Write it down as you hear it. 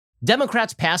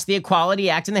Democrats passed the Equality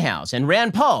Act in the House, and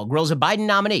Rand Paul grills a Biden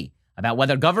nominee about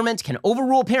whether government can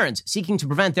overrule parents seeking to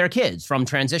prevent their kids from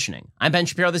transitioning. I'm Ben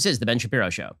Shapiro. This is The Ben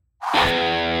Shapiro Show.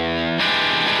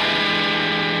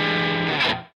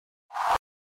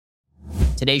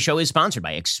 Today's show is sponsored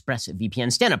by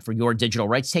ExpressVPN. Stand up for your digital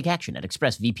rights. Take action at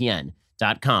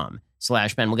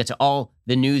expressvpn.com/Ben. We'll get to all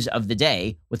the news of the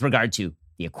day with regard to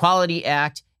the Equality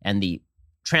Act and the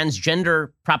transgender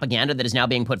propaganda that is now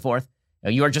being put forth.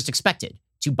 You are just expected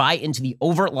to buy into the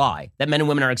overt lie that men and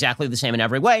women are exactly the same in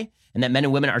every way, and that men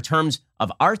and women are terms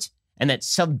of art, and that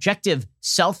subjective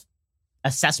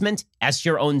self-assessment as to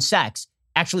your own sex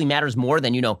actually matters more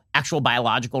than, actual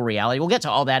biological reality. We'll get to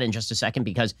all that in just a second,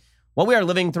 because what we are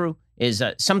living through is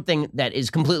something that is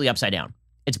completely upside down.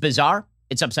 It's bizarre.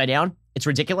 It's upside down. It's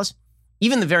ridiculous.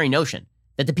 Even the very notion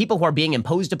that the people who are being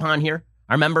imposed upon here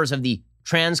are members of the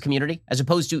trans community, as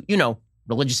opposed to,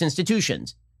 religious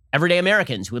institutions, everyday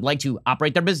Americans who would like to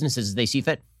operate their businesses as they see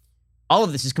fit. All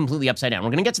of this is completely upside down. We're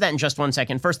going to get to that in just one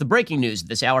second. First, the breaking news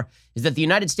this hour is that the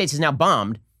United States has now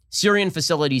bombed Syrian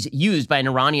facilities used by an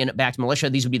Iranian-backed militia.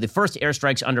 These would be the first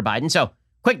airstrikes under Biden. So,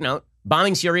 quick note,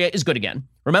 bombing Syria is good again.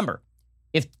 Remember,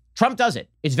 if Trump does it,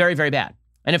 it's very, very bad.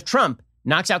 And if Trump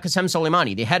knocks out Qasem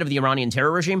Soleimani, the head of the Iranian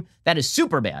terror regime, that is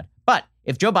super bad. But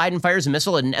if Joe Biden fires a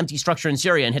missile at an empty structure in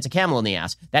Syria and hits a camel in the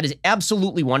ass, that is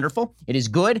absolutely wonderful. It is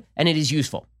good, and it is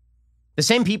useful. The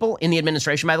same people in the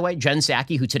administration, by the way, Jen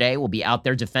Psaki, who today will be out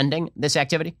there defending this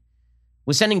activity,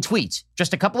 was sending tweets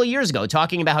just a couple of years ago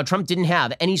talking about how Trump didn't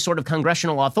have any sort of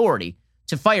congressional authority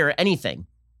to fire anything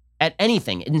at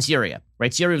anything in Syria,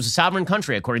 right? Syria was a sovereign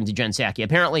country, according to Jen Psaki.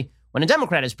 Apparently, when a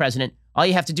Democrat is president, all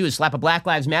you have to do is slap a Black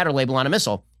Lives Matter label on a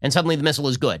missile, and suddenly the missile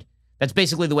is good. That's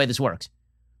basically the way this works.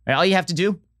 Right? All you have to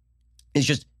do is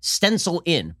just stencil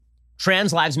in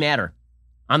Trans Lives Matter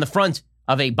on the front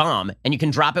of a bomb, and you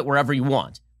can drop it wherever you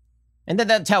want. And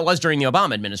that's how it was during the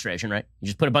Obama administration, right? You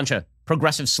just put a bunch of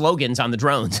progressive slogans on the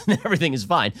drones, and everything is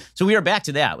fine. So we are back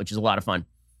to that, which is a lot of fun.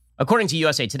 According to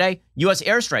USA Today, U.S.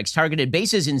 airstrikes targeted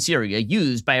bases in Syria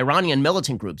used by Iranian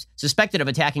militant groups suspected of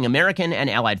attacking American and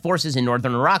allied forces in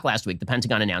northern Iraq last week, the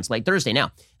Pentagon announced late Thursday.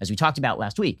 Now, as we talked about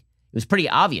last week, it was pretty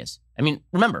obvious. I mean,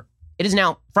 remember, it is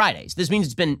now Friday. So this means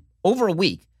it's been over a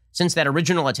week since that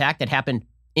original attack that happened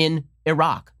in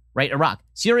Iraq, right? Iraq,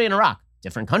 Syria and Iraq,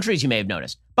 different countries you may have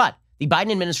noticed. But the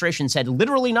Biden administration said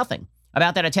literally nothing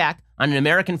about that attack on an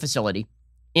American facility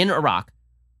in Iraq.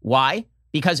 Why?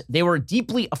 Because they were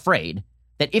deeply afraid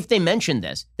that if they mentioned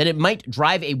this, that it might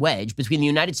drive a wedge between the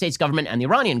United States government and the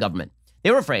Iranian government.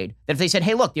 They were afraid that if they said,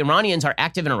 hey, look, the Iranians are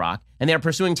active in Iraq and they are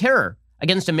pursuing terror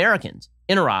against Americans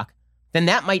in Iraq, then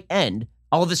that might end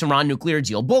all of this Iran nuclear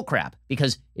deal bullcrap,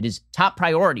 because it is top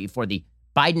priority for the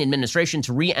Biden administration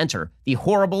to re-enter the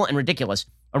horrible and ridiculous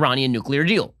Iranian nuclear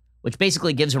deal, which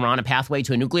basically gives Iran a pathway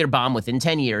to a nuclear bomb within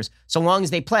 10 years, so long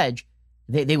as they pledge,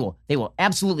 they will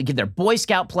absolutely give their Boy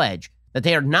Scout pledge that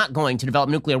they are not going to develop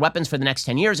nuclear weapons for the next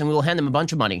 10 years, and we will hand them a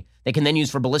bunch of money they can then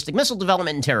use for ballistic missile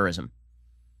development and terrorism.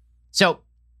 So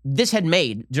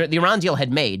the Iran deal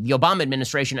had made the Obama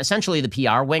administration essentially the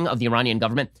PR wing of the Iranian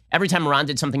government. Every time Iran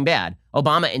did something bad,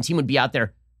 Obama and team would be out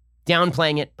there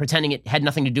downplaying it, pretending it had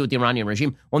nothing to do with the Iranian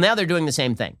regime. Well, now they're doing the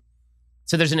same thing.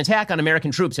 So there's an attack on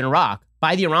American troops in Iraq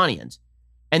by the Iranians,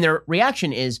 and their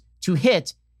reaction is to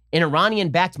hit an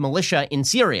Iranian-backed militia in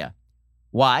Syria.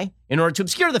 Why? In order to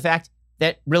obscure the fact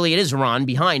that really it is Iran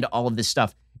behind all of this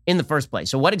stuff in the first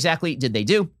place. So what exactly did they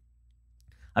do?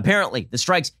 Apparently, the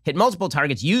strikes hit multiple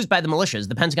targets used by the militias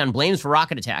the Pentagon blames for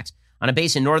rocket attacks on a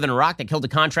base in northern Iraq that killed a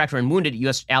contractor and wounded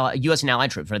U.S. and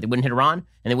allied troops. Right? They wouldn't hit Iran,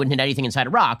 and they wouldn't hit anything inside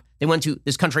Iraq. They went to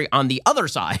this country on the other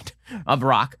side of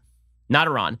Iraq, not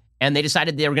Iran, and they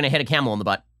decided they were going to hit a camel in the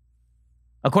butt.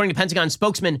 According to Pentagon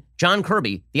spokesman John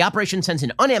Kirby, the operation sends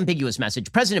an unambiguous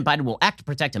message. President Biden will act to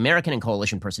protect American and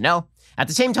coalition personnel. At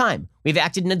the same time, we've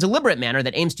acted in a deliberate manner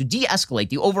that aims to de-escalate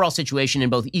the overall situation in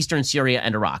both eastern Syria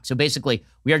and Iraq. So basically,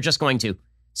 we are just going to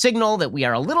signal that we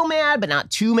are a little mad, but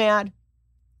not too mad.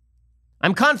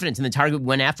 I'm confident in the target we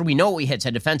went after. We know what we hit,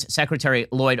 said Defense Secretary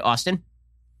Lloyd Austin.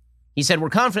 He said, we're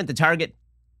confident the target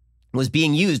was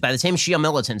being used by the same Shia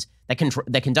militants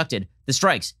that conducted the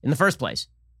strikes in the first place.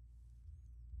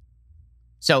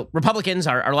 So Republicans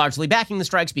are largely backing the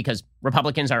strikes because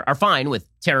Republicans are fine with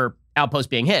terror outposts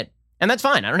being hit. And that's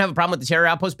fine. I don't have a problem with the terror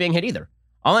outposts being hit either.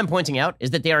 All I'm pointing out is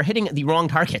that they are hitting the wrong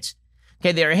targets.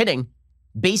 Okay, they are hitting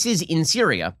bases in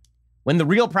Syria when the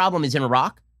real problem is in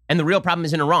Iraq and the real problem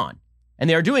is in Iran. And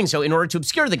they are doing so in order to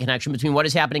obscure the connection between what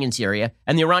is happening in Syria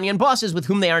and the Iranian bosses with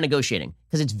whom they are negotiating.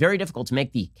 Because it's very difficult to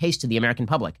make the case to the American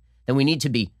public that we need to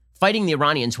be fighting the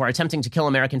Iranians who are attempting to kill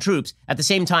American troops at the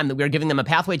same time that we are giving them a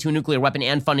pathway to a nuclear weapon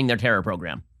and funding their terror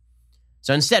program.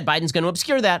 So instead, Biden's going to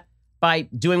obscure that by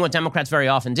doing what Democrats very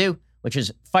often do, which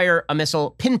is fire a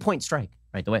missile, pinpoint strike,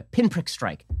 right? The way pinprick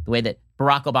strike, the way that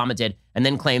Barack Obama did, and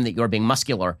then claim that you're being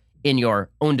muscular in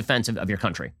your own defense of your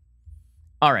country.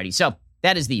 Alrighty, so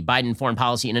that is the Biden foreign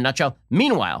policy in a nutshell.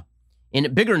 Meanwhile,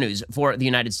 in bigger news for the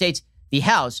United States, the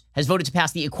House has voted to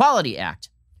pass the Equality Act.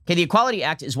 Okay, the Equality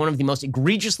Act is one of the most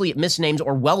egregiously misnamed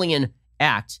Orwellian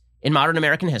acts in modern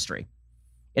American history.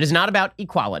 It is not about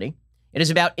equality. It is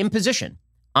about imposition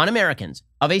on Americans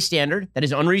of a standard that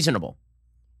is unreasonable.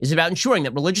 It is about ensuring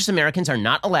that religious Americans are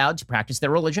not allowed to practice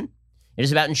their religion. It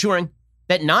is about ensuring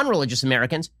that non-religious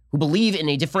Americans who believe in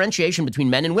a differentiation between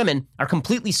men and women are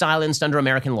completely silenced under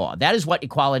American law. That is what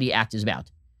Equality Act is about.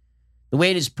 The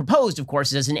way it is proposed, of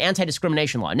course, is as an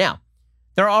anti-discrimination law. Now,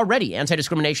 there are already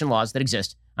anti-discrimination laws that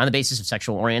exist on the basis of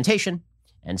sexual orientation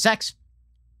and sex.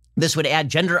 This would add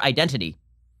gender identity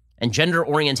and gender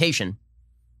orientation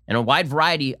and a wide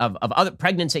variety of other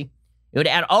pregnancy. It would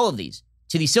add all of these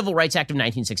to the Civil Rights Act of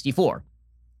 1964.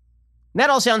 And that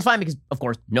all sounds fine because, of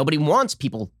course, nobody wants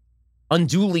people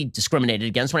unduly discriminated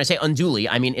against. When I say unduly,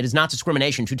 I mean it is not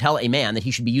discrimination to tell a man that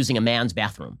he should be using a man's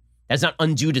bathroom. That's not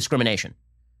undue discrimination.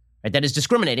 Right? That is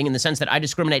discriminating in the sense that I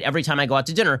discriminate every time I go out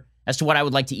to dinner as to what I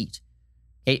would like to eat.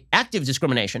 Okay, active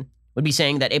discrimination would be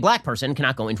saying that a black person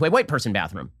cannot go into a white person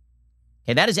bathroom.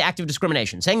 Okay, that is active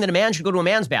discrimination. Saying that a man should go to a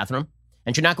man's bathroom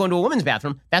and should not go into a woman's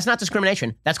bathroom, that's not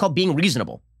discrimination. That's called being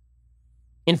reasonable.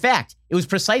 In fact, it was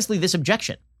precisely this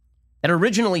objection that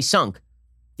originally sunk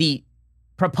the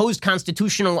proposed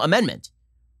constitutional amendment,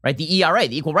 right? The ERA,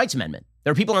 the Equal Rights Amendment.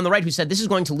 There are people on the right who said this is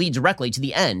going to lead directly to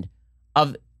the end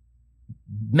of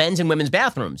men's and women's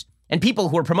bathrooms. And people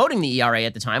who were promoting the ERA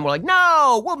at the time were like,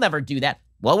 no, we'll never do that.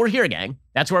 Well, we're here, gang.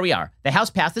 That's where we are. The House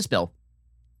passed this bill.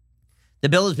 The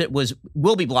bill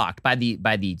will be blocked by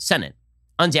the Senate,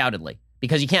 undoubtedly,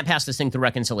 because you can't pass this thing through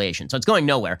reconciliation. So it's going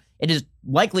nowhere. It is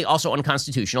likely also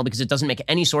unconstitutional because it doesn't make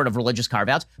any sort of religious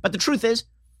carve-outs. But the truth is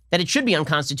that it should be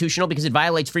unconstitutional because it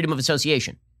violates freedom of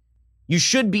association. You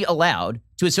should be allowed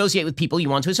to associate with people you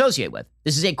want to associate with.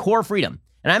 This is a core freedom.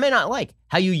 And I may not like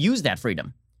how you use that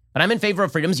freedom, but I'm in favor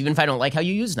of freedoms even if I don't like how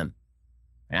you use them.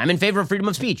 And I'm in favor of freedom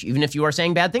of speech, even if you are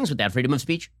saying bad things with that freedom of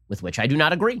speech, with which I do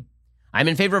not agree. I'm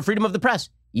in favor of freedom of the press,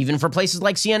 even for places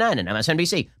like CNN and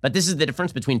MSNBC. But this is the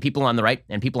difference between people on the right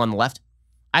and people on the left.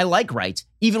 I like rights,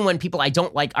 even when people I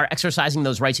don't like are exercising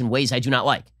those rights in ways I do not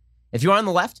like. If you're on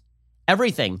the left,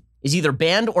 everything is either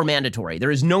banned or mandatory.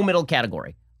 There is no middle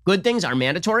category. Good things are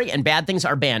mandatory and bad things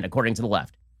are banned, according to the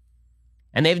left.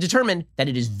 And they've determined that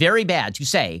it is very bad to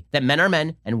say that men are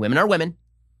men and women are women.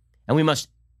 And we must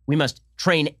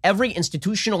train every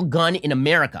institutional gun in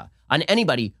America on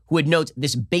anybody who would note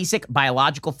this basic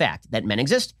biological fact that men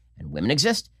exist and women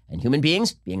exist and human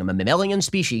beings, being a mammalian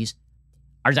species,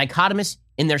 are dichotomous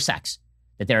in their sex,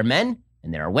 that there are men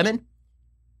and there are women.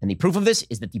 And the proof of this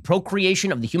is that the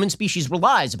procreation of the human species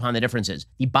relies upon the differences,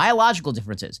 the biological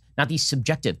differences, not the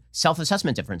subjective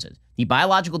self-assessment differences, the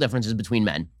biological differences between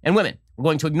men and women. We're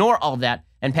going to ignore all of that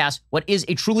and pass what is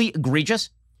a truly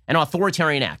egregious and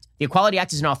authoritarian act. The Equality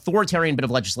Act is an authoritarian bit of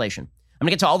legislation. I'm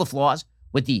going to get to all the flaws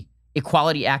with the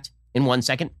Equality Act in 1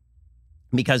 second,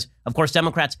 because, of course,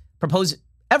 Democrats propose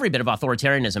every bit of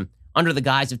authoritarianism under the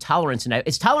guise of tolerance. And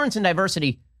it's tolerance and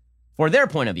diversity for their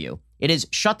point of view. It is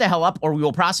shut the hell up or we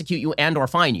will prosecute you and or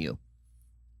fine you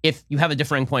if you have a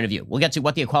differing point of view. We'll get to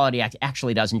what the Equality Act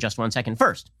actually does in just 1 second.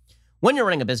 First, when you're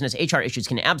running a business, HR issues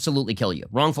can absolutely kill you.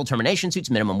 Wrongful termination suits,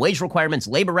 minimum wage requirements,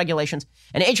 labor regulations,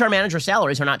 and HR manager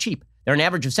salaries are not cheap. They're an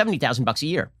average of $70,000 a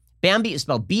year. Bambee is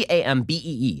spelled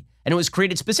B-A-M-B-E-E, and it was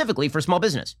created specifically for small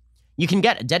business. You can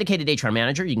get a dedicated HR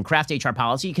manager, you can craft HR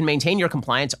policy, you can maintain your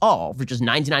compliance, all for just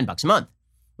 $99 a month.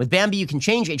 With Bambee, you can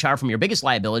change HR from your biggest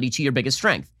liability to your biggest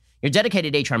strength. Your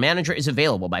dedicated HR manager is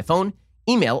available by phone,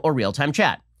 email, or real-time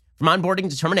chat. From onboarding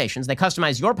to terminations, they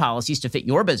customize your policies to fit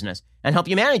your business and help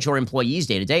you manage your employees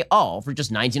day-to-day, all for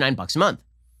just $99 a month.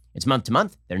 It's month to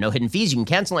month. There are no hidden fees. You can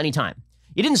cancel anytime.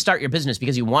 You didn't start your business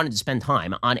because you wanted to spend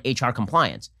time on HR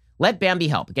compliance. Let Bambee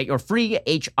help. Get your free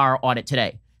HR audit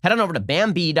today. Head on over to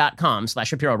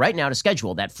Bambee.com/Shapiro right now to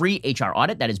schedule that free HR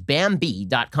audit. That is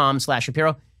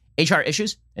Bambee.com/Shapiro. HR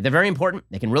issues, they're very important.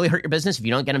 They can really hurt your business if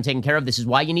you don't get them taken care of. This is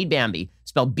why you need Bambee.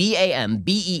 Spelled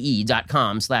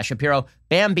BAMBEE.com/Shapiro.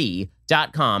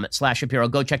 Bambee.com/Shapiro.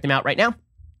 Go check them out right now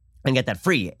and get that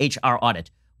free HR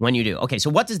audit when you do. Okay, so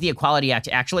what does the Equality Act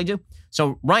actually do?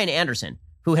 So Ryan Anderson,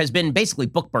 who has been basically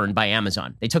book burned by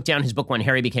Amazon. They took down his book When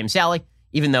Harry Became Sally,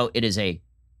 even though it is a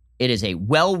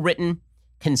well-written,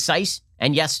 concise,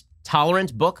 and yes,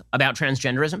 tolerant book about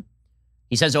transgenderism.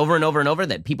 He says over and over and over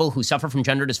that people who suffer from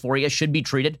gender dysphoria should be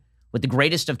treated with the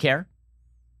greatest of care,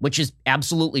 which is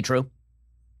absolutely true.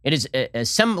 It is a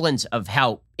semblance of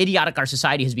how idiotic our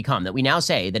society has become that we now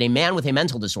say that a man with a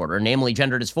mental disorder, namely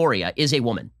gender dysphoria, is a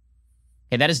woman.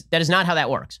 Okay, that is not how that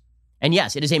works. And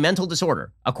yes, it is a mental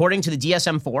disorder. According to the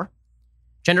DSM-4,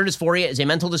 gender dysphoria is a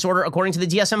mental disorder according to the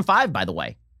DSM-5, by the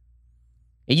way.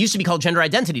 It used to be called gender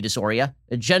identity disorder.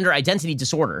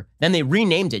 Then they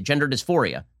renamed it gender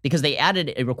dysphoria because they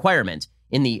added a requirement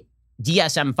in the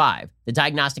DSM-5, the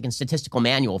Diagnostic and Statistical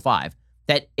Manual 5,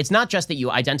 that it's not just that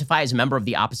you identify as a member of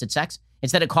the opposite sex,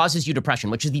 it's that it causes you depression,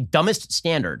 which is the dumbest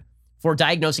standard for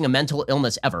diagnosing a mental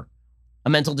illness ever, a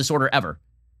mental disorder ever.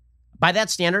 By that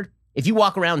standard, if you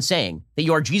walk around saying that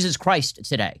you are Jesus Christ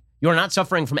today, you are not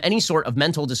suffering from any sort of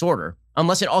mental disorder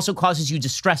unless it also causes you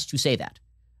distress to say that.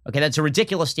 Okay, that's a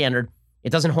ridiculous standard. It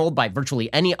doesn't hold by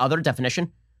virtually any other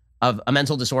definition of a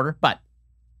mental disorder, but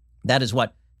that is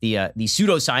what the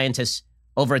pseudoscientists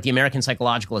over at the American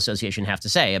Psychological Association have to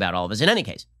say about all of this. In any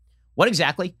case, what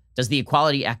exactly does the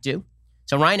Equality Act do?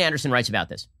 So Ryan Anderson writes about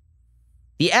this.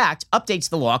 The act updates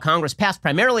the law Congress passed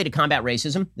primarily to combat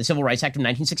racism, the Civil Rights Act of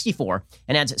 1964,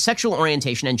 and adds sexual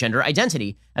orientation and gender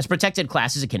identity as protected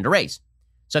classes akin to race.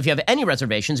 So if you have any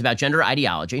reservations about gender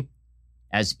ideology,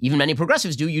 as even many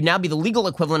progressives do, you'd now be the legal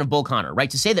equivalent of Bull Connor, right?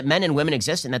 To say that men and women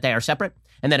exist and that they are separate,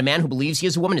 and that a man who believes he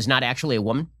is a woman is not actually a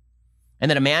woman,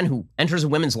 and that a man who enters a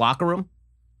women's locker room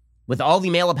with all the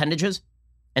male appendages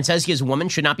and says he is a woman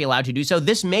should not be allowed to do so.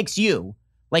 This makes you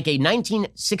like a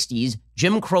 1960s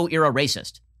Jim Crow era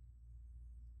racist.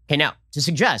 Okay, now, to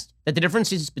suggest that the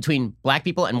differences between black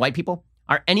people and white people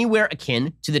are anywhere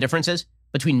akin to the differences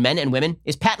between men and women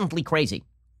is patently crazy.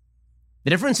 The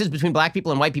differences between black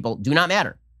people and white people do not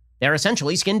matter. They're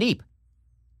essentially skin deep.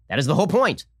 That is the whole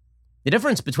point. The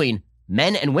difference between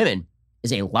men and women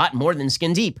is a lot more than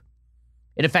skin deep.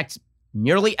 It affects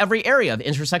nearly every area of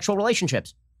intersexual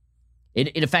relationships.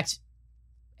 It affects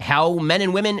how men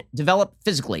and women develop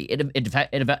physically.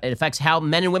 It affects how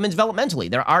men and women develop mentally.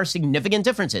 There are significant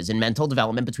differences in mental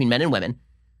development between men and women.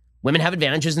 Women have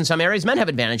advantages in some areas, men have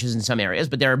advantages in some areas,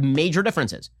 but there are major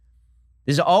differences.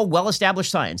 This is all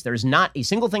well-established science. There is not a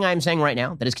single thing I am saying right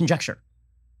now that is conjecture.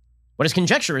 What is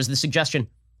conjecture is the suggestion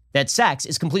that sex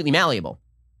is completely malleable.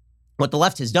 What the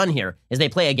left has done here is they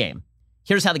play a game.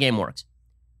 Here's how the game works.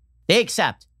 They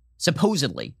accept,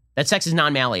 supposedly, that sex is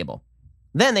non-malleable.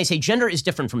 Then they say gender is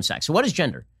different from sex. So what is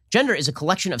gender? Gender is a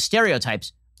collection of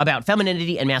stereotypes about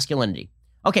femininity and masculinity.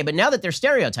 Okay, but now that they're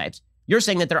stereotypes, you're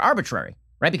saying that they're arbitrary,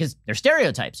 right? Because they're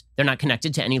stereotypes. They're not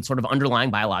connected to any sort of underlying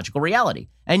biological reality.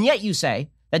 And yet you say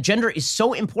that gender is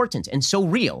so important and so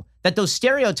real that those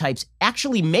stereotypes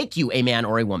actually make you a man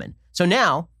or a woman. So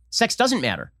now sex doesn't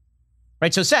matter,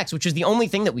 right? So sex, which is the only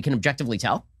thing that we can objectively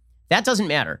tell, that doesn't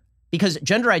matter because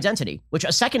gender identity, which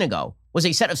a second ago was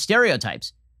a set of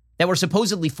stereotypes that were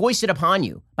supposedly foisted upon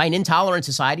you by an intolerant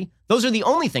society, those are the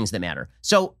only things that matter.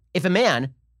 So if a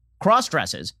man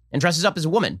cross-dresses and dresses up as a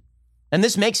woman, then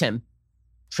this makes him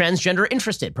transgender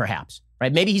interested, perhaps,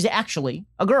 right? Maybe he's actually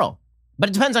a girl, but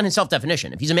it depends on his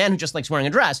self-definition. If he's a man who just likes wearing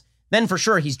a dress, then for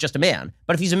sure he's just a man.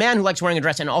 But if he's a man who likes wearing a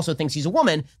dress and also thinks he's a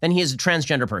woman, then he is a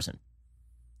transgender person.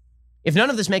 If none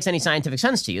of this makes any scientific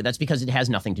sense to you, that's because it has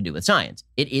nothing to do with science.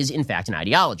 It is, in fact, an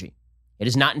ideology. It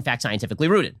is not, in fact, scientifically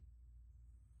rooted.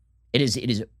 It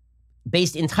is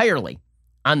based entirely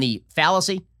on the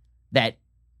fallacy that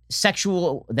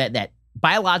that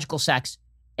biological sex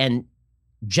and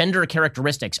gender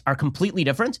characteristics are completely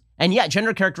different, and yet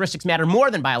gender characteristics matter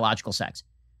more than biological sex.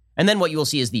 And then what you will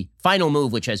see is the final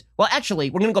move, which is, well, actually,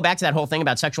 we're going to go back to that whole thing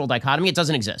about sexual dichotomy. It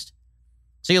doesn't exist.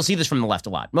 So you'll see this from the left a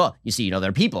lot. Well, you see, there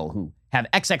are people who have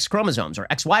XX chromosomes or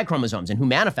XY chromosomes and who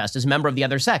manifest as a member of the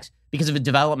other sex because of a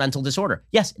developmental disorder.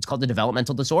 Yes, it's called a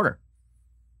developmental disorder.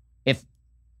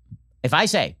 If I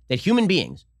say that human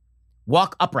beings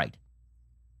walk upright,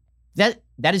 that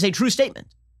is a true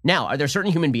statement. Now, are there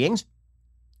certain human beings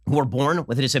who are born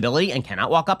with a disability and cannot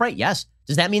walk upright? Yes.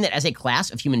 Does that mean that as a class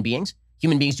of human beings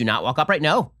do not walk upright?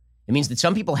 No. It means that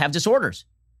some people have disorders.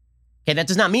 Okay, that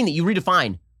does not mean that you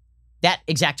redefine that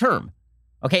exact term.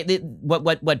 Okay,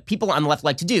 what people on the left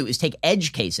like to do is take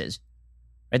edge cases,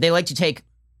 right? They like to take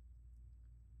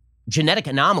genetic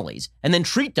anomalies and then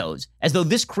treat those as though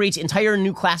this creates entire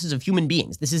new classes of human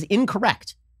beings. This is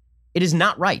incorrect. It is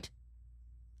not right.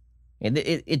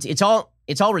 It's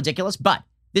all ridiculous, but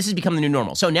this has become the new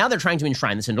normal. So now they're trying to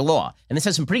enshrine this into law. And this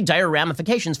has some pretty dire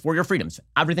ramifications for your freedoms.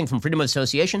 Everything from freedom of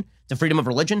association to freedom of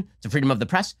religion to freedom of the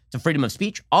press to freedom of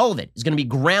speech. All of it is going to be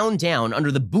ground down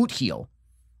under the boot heel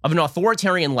of an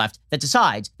authoritarian left that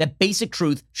decides that basic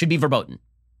truth should be verboten.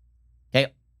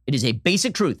 Okay? It is a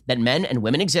basic truth that men and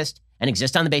women exist and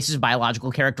exist on the basis of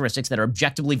biological characteristics that are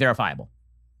objectively verifiable.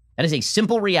 That is a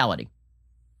simple reality.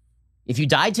 If you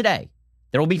die today,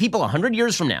 there will be people 100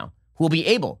 years from now who will be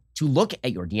able to look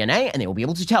at your DNA and they will be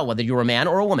able to tell whether you're a man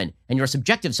or a woman, and your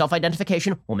subjective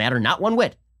self-identification will matter not one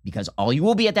whit, because all you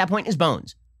will be at that point is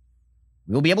bones.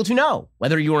 We will be able to know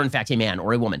whether you are in fact a man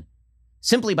or a woman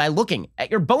simply by looking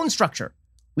at your bone structure.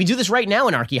 We do this right now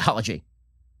in archaeology.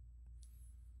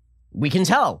 We can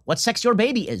tell what sex your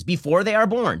baby is before they are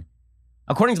born.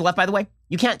 According to the left, by the way,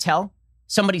 you can't tell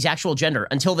somebody's actual gender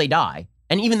until they die.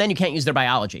 And even then, you can't use their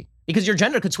biology because your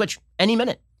gender could switch any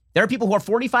minute. There are people who are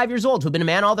 45 years old who have been a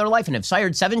man all their life and have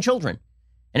sired 7 children.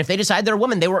 And if they decide they're a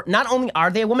woman, not only are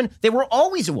they a woman, they were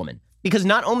always a woman. Because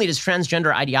not only does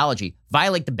transgender ideology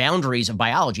violate the boundaries of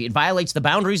biology, it violates the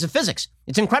boundaries of physics.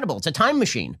 It's incredible. It's a time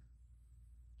machine.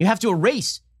 You have to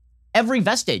erase every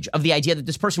vestige of the idea that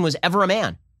this person was ever a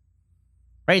man.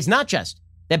 Right? It's not just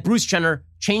that Bruce Jenner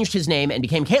changed his name and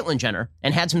became Caitlyn Jenner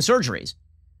and had some surgeries.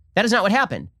 That is not what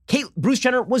happened. Bruce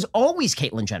Jenner was always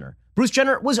Caitlyn Jenner. Bruce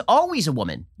Jenner was always a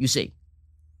woman, you see,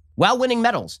 while winning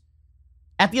medals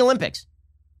at the Olympics,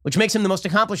 which makes him the most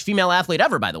accomplished female athlete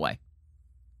ever, by the way.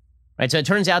 Right? So it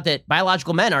turns out that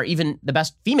biological men are even the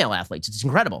best female athletes. It's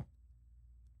incredible.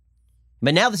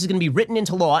 But now this is going to be written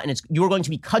into law, and you're going to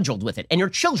be cudgeled with it, and your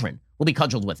children will be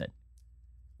cudgeled with it.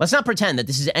 Let's not pretend that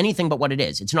this is anything but what it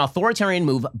is. It's an authoritarian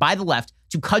move by the left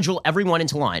to cudgel everyone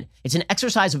into line. It's an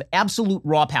exercise of absolute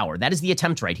raw power. That is the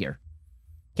attempt right here.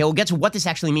 Okay, we'll get to what this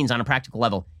actually means on a practical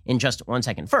level in just 1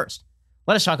 second. First,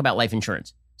 let us talk about life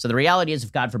insurance. So the reality is,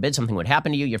 if God forbid something would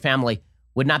happen to you, your family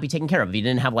would not be taken care of if you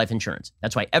didn't have life insurance.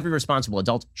 That's why every responsible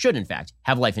adult should, in fact,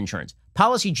 have life insurance.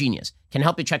 Policy Genius can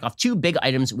help you check off 2 big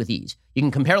items with ease. You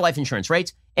can compare life insurance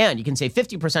rates, and you can save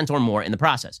 50% or more in the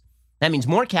process. That means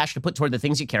more cash to put toward the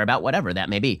things you care about, whatever that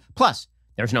may be. Plus,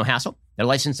 there's no hassle. Their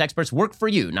licensed experts work for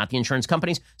you, not the insurance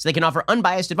companies, so they can offer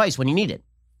unbiased advice when you need it.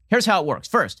 Here's how it works.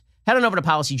 First, head on over to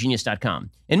PolicyGenius.com.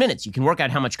 In minutes, you can work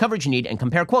out how much coverage you need and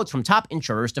compare quotes from top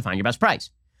insurers to find your best price.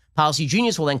 Policy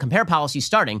Genius will then compare policies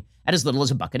starting at as little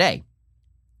as $1 a day.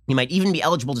 You might even be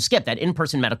eligible to skip that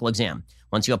in-person medical exam.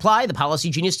 Once you apply, the Policy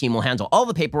Genius team will handle all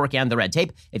the paperwork and the red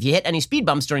tape. If you hit any speed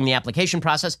bumps during the application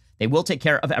process, they will take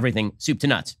care of everything soup to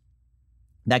nuts.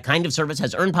 That kind of service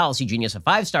has earned Policy Genius a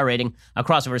 5-star rating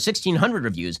across over 1,600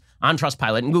 reviews on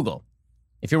Trustpilot and Google.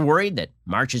 If you're worried that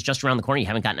March is just around the corner, you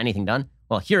haven't gotten anything done,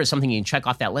 well, here is something you can check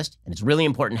off that list, and it's really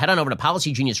important. Head on over to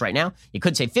Policy Genius right now. You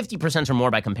could save 50% or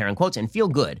more by comparing quotes and feel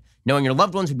good knowing your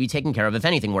loved ones would be taken care of if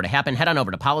anything were to happen. Head on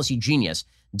over to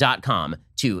PolicyGenius.com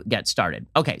to get started.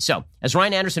 Okay, so as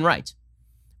Ryan Anderson writes,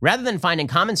 rather than finding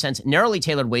common sense, narrowly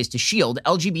tailored ways to shield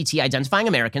LGBT-identifying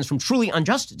Americans from truly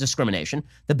unjust discrimination,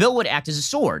 the bill would act as a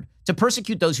sword to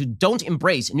persecute those who don't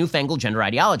embrace newfangled gender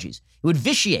ideologies. It would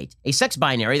vitiate a sex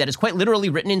binary that is quite literally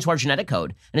written into our genetic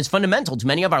code and is fundamental to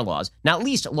many of our laws, not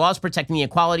least laws protecting the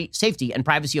equality, safety, and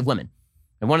privacy of women.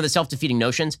 And one of the self-defeating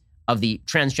notions of the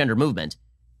transgender movement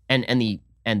and the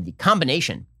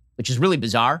combination, which is really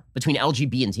bizarre, between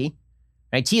LGB and T,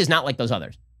 right? T is not like those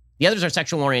others. The others are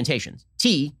sexual orientations.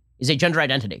 T is a gender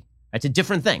identity. It's a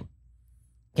different thing.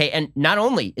 Okay, and not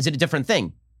only is it a different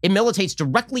thing, it militates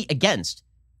directly against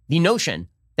the notion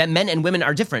that men and women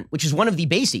are different, which is one of the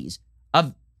bases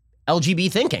of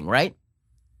LGB thinking, right?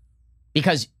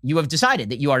 Because you have decided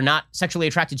that you are not sexually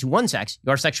attracted to one sex,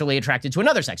 you are sexually attracted to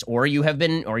another sex, or you have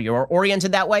been, or you're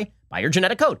oriented that way by your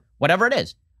genetic code, whatever it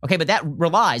is. Okay, but that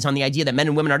relies on the idea that men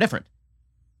and women are different.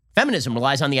 Feminism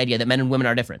relies on the idea that men and women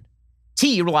are different.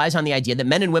 T relies on the idea that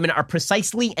men and women are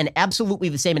precisely and absolutely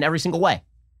the same in every single way.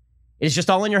 It is just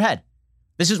all in your head.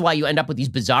 This is why you end up with these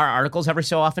bizarre articles every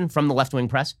so often from the left-wing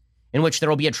press, in which there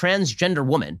will be a transgender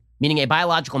woman, meaning a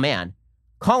biological man,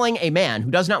 calling a man who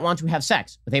does not want to have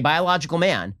sex with a biological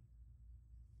man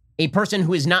a person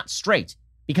who is not straight,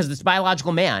 because this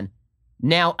biological man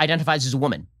now identifies as a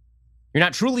woman. You're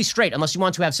not truly straight unless you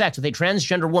want to have sex with a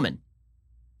transgender woman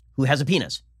who has a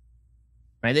penis.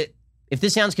 Right? If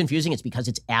this sounds confusing, it's because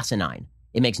it's asinine.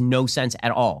 It makes no sense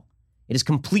at all. It is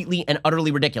completely and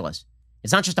utterly ridiculous.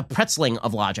 It's not just a pretzeling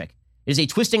of logic. It is a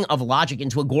twisting of logic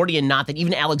into a Gordian knot that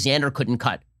even Alexander couldn't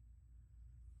cut.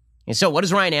 And so what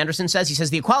does Ryan Anderson says? He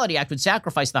says the Equality Act would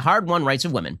sacrifice the hard-won rights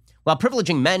of women while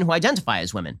privileging men who identify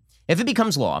as women. If it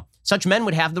becomes law, such men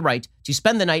would have the right to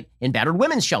spend the night in battered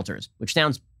women's shelters, which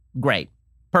sounds great,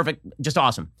 perfect, just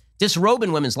awesome. Disrobe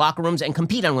in women's locker rooms and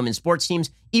compete on women's sports teams,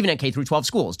 even at K-12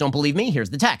 schools. Don't believe me? Here's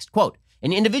the text. Quote,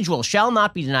 an individual shall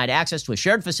not be denied access to a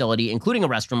shared facility, including a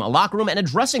restroom, a locker room, and a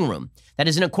dressing room that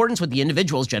is in accordance with the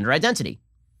individual's gender identity.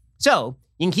 So,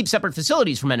 you can keep separate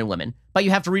facilities for men and women, but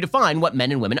you have to redefine what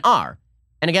men and women are.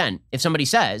 And again, if somebody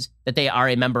says that they are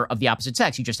a member of the opposite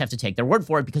sex, you just have to take their word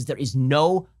for it because there is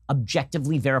no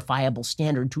objectively verifiable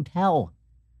standard to tell.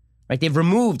 Right? They've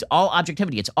removed all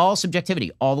objectivity. It's all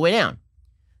subjectivity all the way down.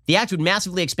 The act would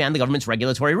massively expand the government's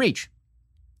regulatory reach.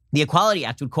 The Equality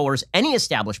Act would coerce any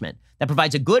establishment that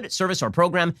provides a good service or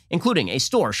program, including a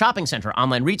store, shopping center,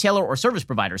 online retailer or service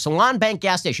provider, salon, bank,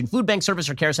 gas station, food bank, service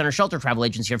or care center, shelter, travel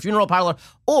agency, or funeral parlor,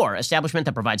 or establishment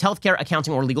that provides healthcare,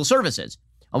 accounting, or legal services,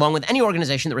 along with any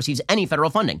organization that receives any federal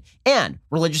funding. And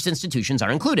religious institutions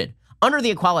are included. Under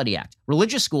the Equality Act,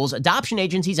 religious schools, adoption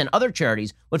agencies, and other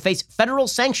charities would face federal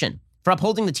sanction for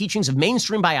upholding the teachings of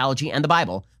mainstream biology and the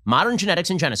Bible, modern genetics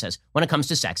and Genesis when it comes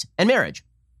to sex and marriage,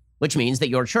 which means that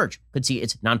your church could see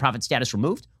its nonprofit status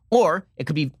removed, or it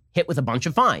could be hit with a bunch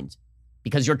of fines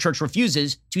because your church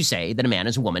refuses to say that a man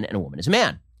is a woman and a woman is a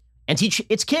man and teach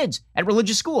its kids at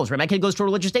religious schools, right? My kid goes to a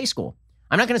religious day school.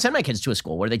 I'm not going to send my kids to a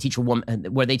school where they teach a woman,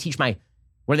 where they teach my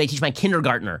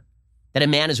kindergartner that a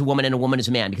man is a woman and a woman is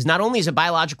a man, because not only is it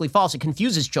biologically false, it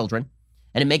confuses children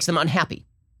and it makes them unhappy.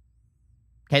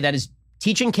 Okay, that is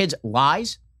teaching kids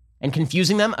lies and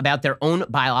confusing them about their own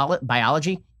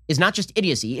biology is not just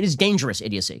idiocy, it is dangerous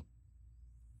idiocy.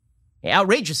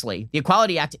 Outrageously, the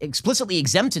Equality Act explicitly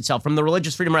exempts itself from the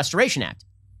Religious Freedom Restoration Act.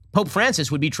 Pope Francis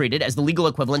would be treated as the legal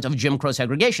equivalent of a Jim Crow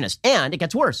segregationist, and it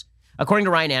gets worse. According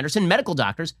to Ryan Anderson, medical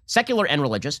doctors, secular and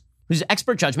religious, whose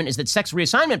expert judgment is that sex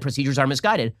reassignment procedures are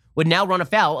misguided, would now run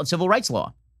afoul of civil rights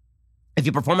law. If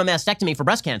you perform a mastectomy for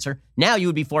breast cancer, now you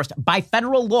would be forced by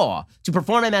federal law to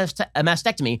perform a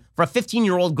mastectomy for a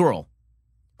 15-year-old girl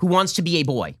who wants to be a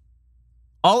boy,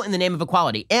 all in the name of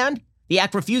equality. And the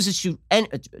act refuses to.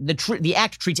 The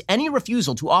act treats any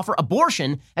refusal to offer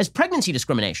abortion as pregnancy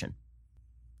discrimination.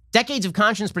 Decades of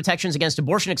conscience protections against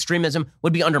abortion extremism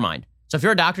would be undermined. So if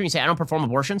you're a doctor and you say I don't perform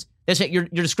abortions, they say you're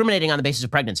discriminating on the basis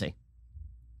of pregnancy.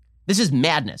 This is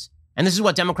madness, and this is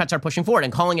what Democrats are pushing forward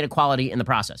and calling it equality in the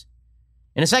process.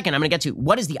 In a second, I'm going to get to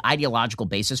what is the ideological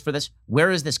basis for this?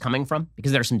 Where is this coming from?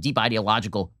 Because there are some deep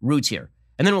ideological roots here.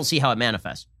 And then we'll see how it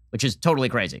manifests, which is totally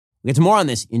crazy. We'll get to more on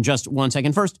this in just 1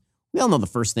 second. First, we all know the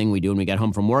first thing we do when we get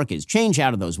home from work is change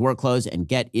out of those work clothes and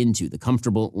get into the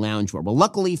comfortable loungewear. Well,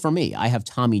 luckily for me, I have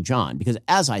Tommy John, because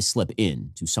as I slip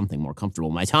into something more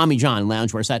comfortable, my Tommy John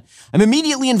loungewear set, I'm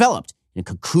immediately enveloped in a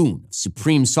cocoon of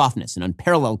supreme softness and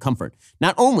unparalleled comfort.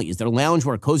 Not only is their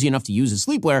loungewear cozy enough to use as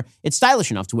sleepwear, it's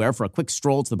stylish enough to wear for a quick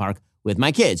stroll to the park with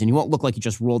my kids, and you won't look like you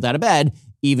just rolled out of bed,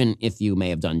 even if you may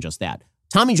have done just that.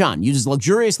 Tommy John uses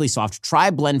luxuriously soft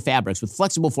tri-blend fabrics with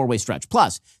flexible four-way stretch.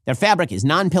 Plus, their fabric is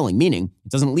non-pilling, meaning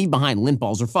it doesn't leave behind lint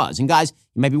balls or fuzz. And guys,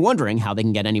 you might be wondering how they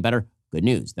can get any better. Good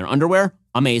news. Their underwear,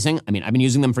 amazing. I mean, I've been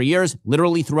using them for years,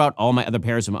 literally throughout all my other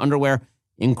pairs of underwear.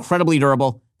 Incredibly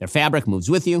durable. Their fabric moves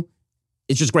with you.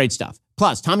 It's just great stuff.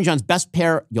 Plus, Tommy John's best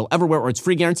pair you'll ever wear or its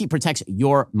free guarantee protects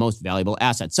your most valuable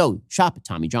asset. So shop at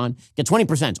Tommy John. Get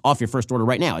 20% off your first order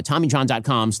right now at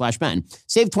TommyJohn.com/Ben.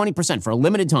 Save 20% for a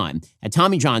limited time at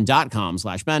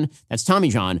TommyJohn.com/Ben. That's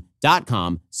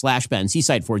TommyJohn.com/Ben. See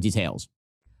site for details.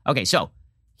 Okay, so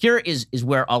here is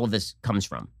where all of this comes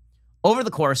from. Over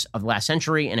the course of the last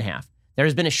century and a half, there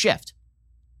has been a shift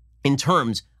in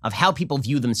terms of how people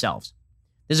view themselves.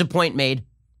 This is a point made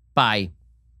by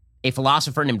a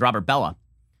philosopher named Robert Bellah.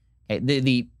 Okay,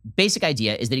 the basic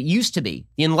idea is that it used to be,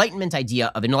 the Enlightenment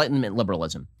idea of Enlightenment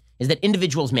liberalism is that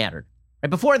individuals mattered. Right?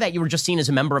 Before that, you were just seen as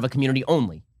a member of a community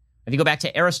only. If you go back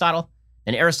to Aristotle,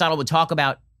 then Aristotle would talk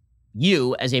about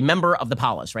you as a member of the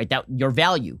polis, right? That your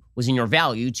value was in your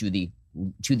value to the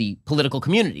political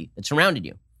community that surrounded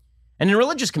you. And in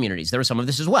religious communities, there was some of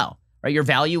this as well, right? Your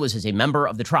value was as a member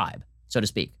of the tribe, so to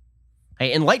speak.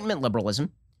 Okay, Enlightenment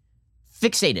liberalism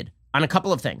fixated on a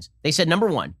couple of things. They said, number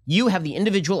one, you have the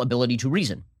individual ability to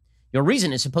reason. Your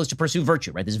reason is supposed to pursue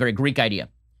virtue, right? This is a very Greek idea.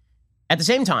 At the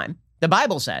same time, the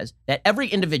Bible says that every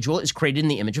individual is created in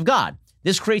the image of God.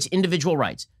 This creates individual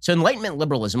rights. So Enlightenment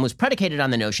liberalism was predicated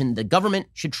on the notion that government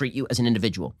should treat you as an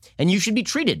individual, and you should be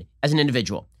treated as an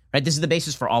individual, right? This is the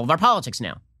basis for all of our politics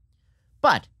now.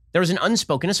 But there is an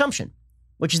unspoken assumption,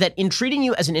 which is that in treating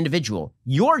you as an individual,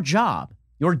 your job,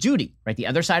 your duty, right? The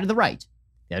other side of the right,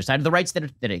 the other side of the rights that are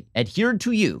adhered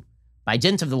to you by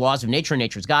dint of the laws of nature and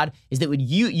nature's God, is that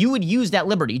you would use that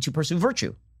liberty to pursue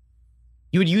virtue.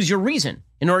 You would use your reason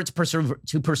in order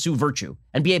to pursue virtue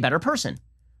and be a better person.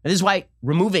 And this is why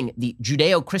removing the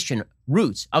Judeo-Christian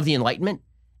roots of the Enlightenment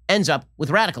ends up with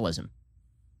radicalism.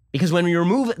 Because when you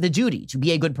remove the duty to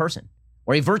be a good person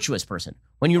or a virtuous person,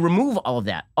 when you remove all of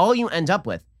that, all you end up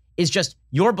with is just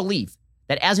your belief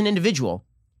that as an individual,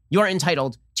 you're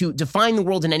entitled to define the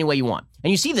world in any way you want. And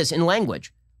you see this in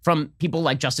language from people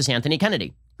like Justice Anthony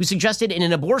Kennedy, who suggested in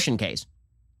an abortion case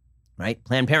right?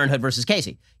 Planned Parenthood versus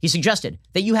Casey. He suggested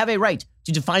that you have a right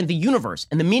to define the universe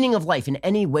and the meaning of life in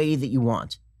any way that you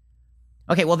want.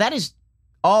 Okay, well, that is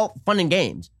all fun and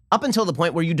games up until the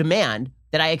point where you demand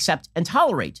that I accept and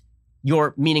tolerate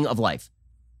your meaning of life,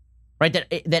 right?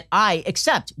 That I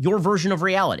accept your version of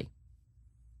reality.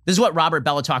 This is what Robert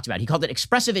Bellah talked about. He called it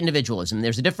expressive individualism.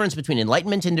 There's a difference between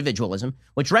Enlightenment individualism,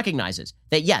 which recognizes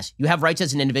that, yes, you have rights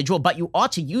as an individual, but you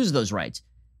ought to use those rights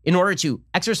in order to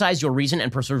exercise your reason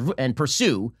and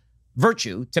pursue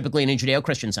virtue, typically in a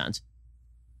Judeo-Christian sense,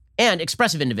 and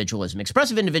expressive individualism.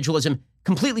 Expressive individualism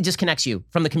completely disconnects you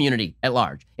from the community at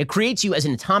large. It creates you as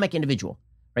an atomic individual,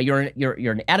 right? You're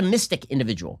an atomistic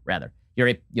individual, rather.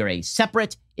 You're a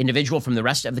separate individual from the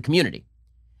rest of the community.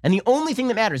 And the only thing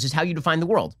that matters is how you define the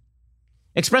world.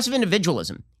 Expressive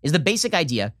individualism is the basic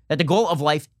idea that the goal of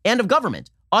life and of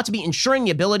government ought to be ensuring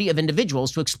the ability of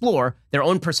individuals to explore their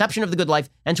own perception of the good life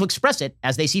and to express it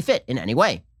as they see fit in any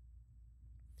way.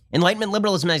 Enlightenment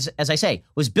liberalism, as I say,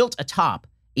 was built atop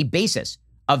a basis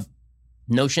of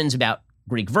notions about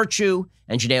Greek virtue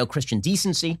and Judeo-Christian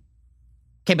decency.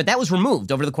 Okay, but that was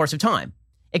removed over the course of time.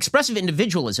 Expressive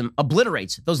individualism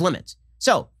obliterates those limits.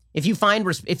 So if you find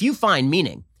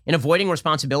meaning in avoiding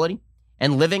responsibility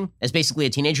and living as basically a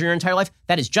teenager your entire life,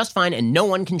 that is just fine and no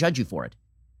one can judge you for it.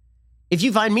 If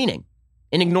you find meaning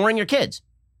in ignoring your kids,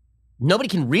 nobody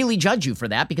can really judge you for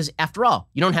that because, after all,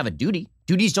 you don't have a duty.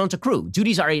 Duties don't accrue.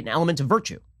 Duties are an element of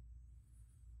virtue.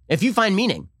 If you find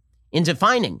meaning in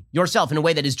defining yourself in a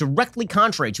way that is directly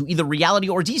contrary to either reality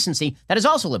or decency, that is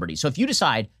also liberty. So if you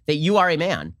decide that you are a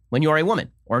man when you are a woman,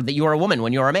 or that you are a woman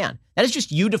when you are a man, that is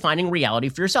just you defining reality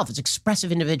for yourself. It's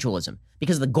expressive individualism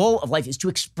because the goal of life is to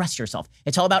express yourself.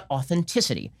 It's all about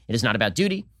authenticity. It is not about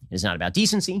duty. It is not about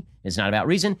decency. It is not about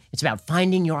reason. It's about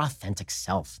finding your authentic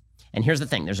self. And here's the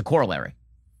thing. There's a corollary.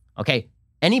 Okay?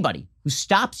 Anybody who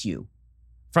stops you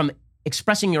from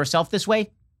expressing yourself this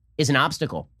way is an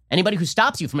obstacle. Anybody who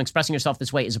stops you from expressing yourself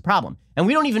this way is a problem. And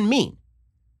we don't even mean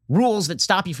rules that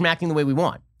stop you from acting the way we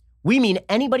want. We mean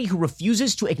anybody who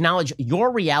refuses to acknowledge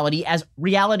your reality as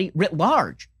reality writ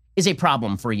large is a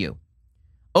problem for you.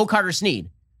 O. Carter Snead,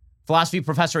 philosophy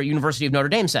professor at University of Notre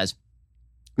Dame, says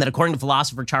that according to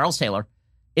philosopher Charles Taylor,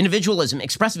 individualism,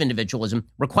 expressive individualism,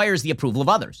 requires the approval of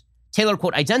others. Taylor,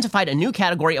 quote, identified a new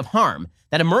category of harm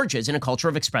that emerges in a culture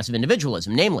of expressive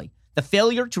individualism, namely, the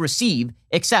failure to receive,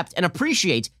 accept, and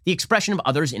appreciate the expression of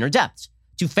others' inner depths.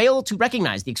 To fail to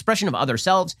recognize the expression of other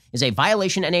selves is a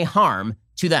violation and a harm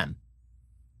to them.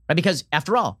 Right? Because,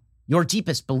 after all, your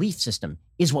deepest belief system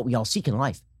is what we all seek in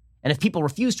life. And if people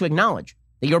refuse to acknowledge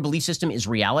that your belief system is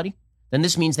reality, then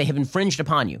this means they have infringed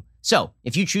upon you. So,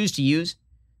 if you choose to use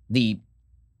the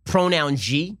pronoun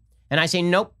she, and I say,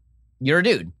 nope, you're a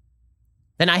dude,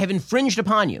 then I have infringed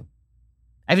upon you.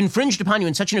 I've infringed upon you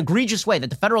in such an egregious way that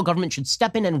the federal government should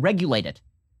step in and regulate it.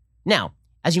 Now,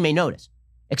 as you may notice,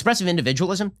 expressive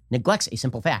individualism neglects a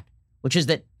simple fact, which is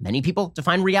that many people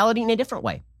define reality in a different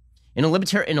way. In a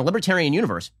libertarian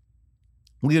universe,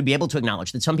 we would be able to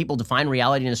acknowledge that some people define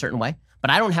reality in a certain way, but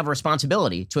I don't have a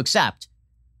responsibility to accept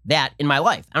that in my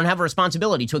life. I don't have a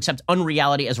responsibility to accept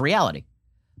unreality as reality.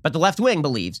 But the left wing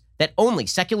believes that only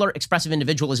secular expressive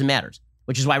individualism matters,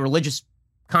 which is why religious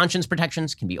conscience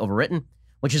protections can be overwritten,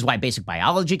 which is why basic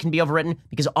biology can be overwritten,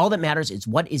 because all that matters is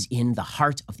what is in the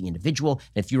heart of the individual.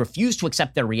 And if you refuse to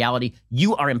accept their reality,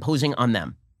 you are imposing on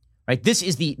them. Right? This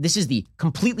is the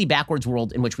completely backwards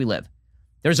world in which we live.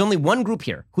 There's only one group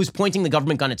here who's pointing the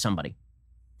government gun at somebody,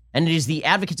 and it is the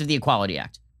advocates of the Equality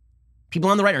Act.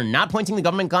 People on the right are not pointing the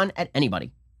government gun at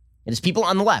anybody. It is people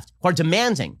on the left who are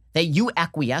demanding that you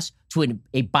acquiesce to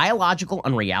a biological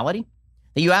unreality,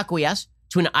 that you acquiesce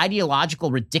to an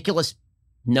ideological ridiculous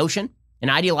notion, an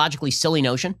ideologically silly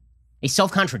notion, a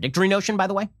self-contradictory notion, by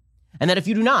the way, and that if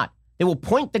you do not, they will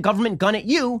point the government gun at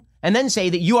you and then say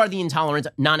that you are the intolerant,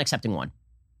 non-accepting one.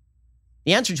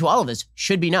 The answer to all of this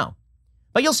should be no.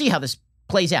 But you'll see how this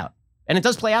plays out. And it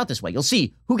does play out this way. You'll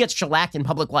see who gets shellacked in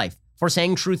public life for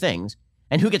saying true things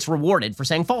and who gets rewarded for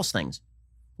saying false things.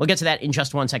 We'll get to that in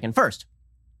just 1 second. First,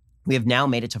 we have now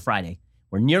made it to Friday.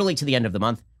 We're nearly to the end of the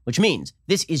month, which means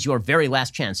this is your very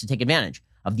last chance to take advantage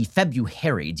of the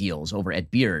February deals over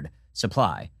at Beard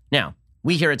Supply. Now,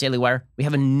 we here at Daily Wire, we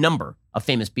have a number of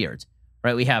famous beards,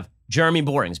 right? We have Jeremy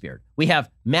Boring's beard. We have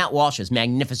Matt Walsh's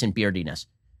magnificent beardiness.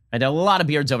 Right? There are a lot of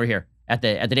beards over here at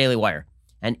the Daily Wire,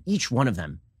 and each one of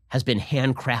them has been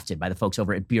handcrafted by the folks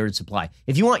over at Beard Supply.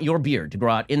 If you want your beard to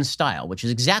grow out in style, which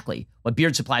is exactly what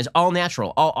Beard Supply's all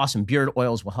natural, all awesome beard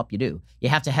oils will help you do, you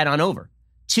have to head on over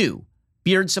to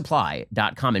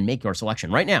beardsupply.com and make your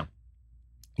selection right now.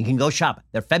 You can go shop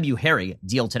their February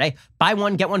deal today. Buy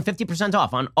one, get one 50%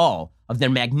 off on all of their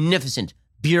magnificent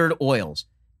beard oils.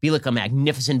 Be like a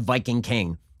magnificent Viking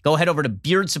king. Go head over to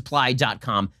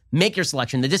beardsupply.com. Make your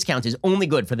selection. The discount is only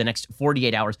good for the next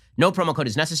 48 hours. No promo code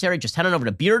is necessary. Just head on over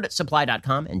to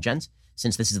beardsupply.com. And gents,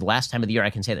 since this is the last time of the year I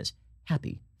can say this,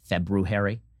 happy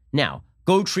February. Now,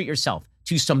 go treat yourself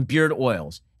to some beard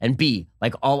oils and be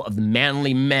like all of the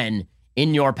manly men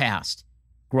in your past.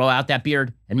 Grow out that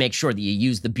beard and make sure that you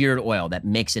use the beard oil that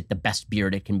makes it the best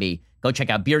beard it can be. Go check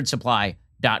out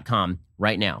beardsupply.com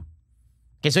right now.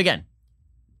 Okay, so again,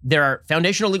 there are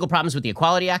foundational legal problems with the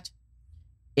Equality Act.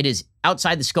 It is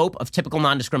outside the scope of typical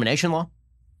non-discrimination law.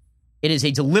 It is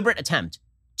a deliberate attempt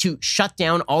to shut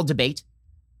down all debate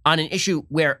on an issue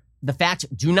where the facts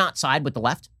do not side with the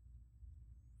left.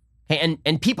 Okay,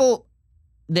 and people,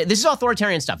 this is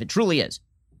authoritarian stuff. It truly is.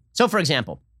 So, for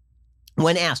example,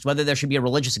 when asked whether there should be a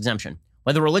religious exemption,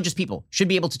 whether religious people should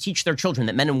be able to teach their children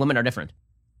that men and women are different,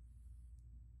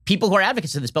 people who are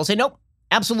advocates of this bill say, nope,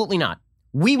 absolutely not.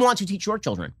 We want to teach your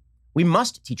children. We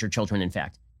must teach your children, in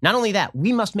fact. Not only that,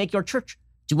 we must make your church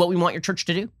do what we want your church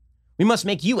to do. We must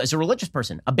make you, as a religious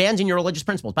person, abandon your religious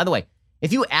principles. By the way,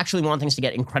 if you actually want things to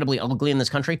get incredibly ugly in this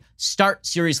country, start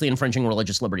seriously infringing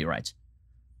religious liberty rights.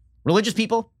 Religious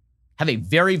people have a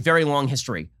very, very long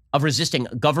history of resisting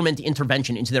government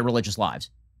intervention into their religious lives.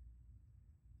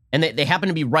 And they happen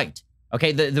to be right.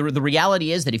 Okay, the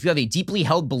reality is that if you have a deeply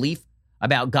held belief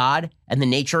about God and the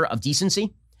nature of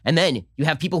decency, and then you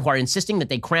have people who are insisting that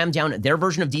they cram down their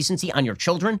version of decency on your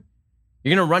children,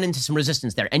 you're going to run into some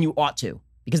resistance there, and you ought to,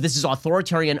 because this is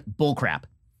authoritarian bullcrap.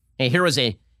 Hey, here was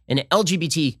an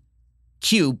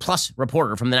LGBTQ plus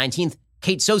reporter from the 19th,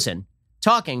 Kate Sosin,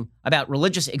 talking about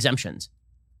religious exemptions.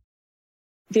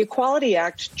 The Equality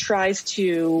Act tries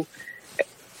to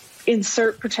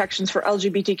insert protections for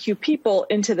LGBTQ people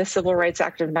into the Civil Rights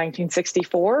Act of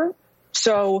 1964.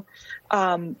 So,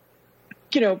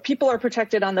 people are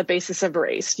protected on the basis of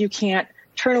race. You can't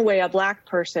turn away a black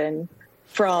person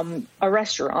from a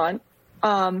restaurant.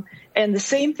 And the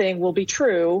same thing will be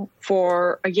true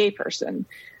for a gay person.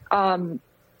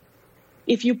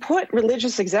 If you put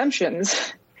religious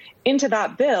exemptions into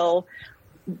that bill,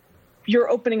 you're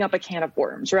opening up a can of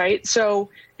worms, right? So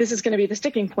this is going to be the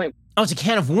sticking point. Oh, it's a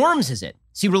can of worms, is it?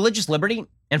 See, religious liberty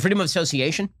and freedom of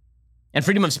association and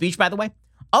freedom of speech, by the way,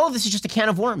 all of this is just a can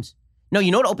of worms. No,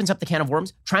 you know what opens up the can of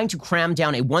worms? Trying to cram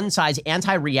down a one-size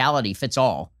anti-reality fits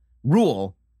all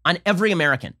rule on every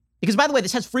American. Because, by the way,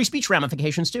 this has free speech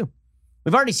ramifications, too.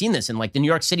 We've already seen this in, the New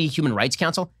York City Human Rights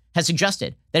Council has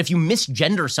suggested that if you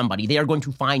misgender somebody, they are going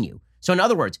to fine you. So in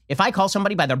other words, if I call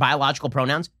somebody by their biological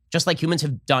pronouns, just like humans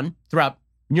have done throughout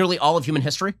nearly all of human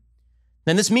history,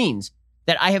 then this means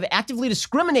that I have actively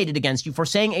discriminated against you for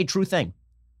saying a true thing.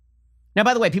 Now,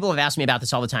 by the way, people have asked me about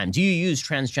this all the time. Do you use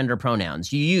transgender pronouns?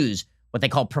 Do you use what they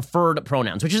call preferred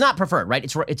pronouns, which is not preferred, right?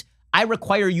 It's I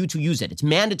require you to use it. It's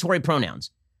mandatory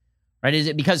pronouns, right? Is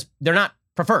it because they're not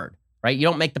preferred, right? You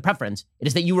don't make the preference. It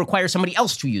is that you require somebody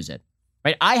else to use it,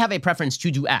 right? I have a preference to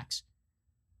do X.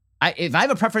 If I have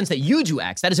a preference that you do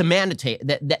X, that is a mandate.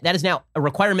 That is now a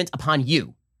requirement upon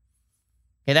you.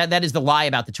 Okay, that is the lie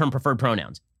about the term preferred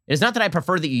pronouns. It is not that I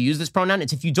prefer that you use this pronoun.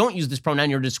 It's if you don't use this pronoun,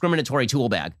 you're a discriminatory tool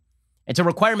bag. It's a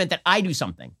requirement that I do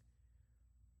something.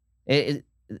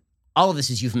 All of this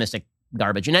is euphemistic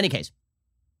garbage. In any case,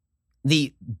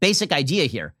 the basic idea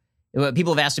here,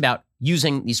 people have asked about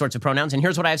using these sorts of pronouns, and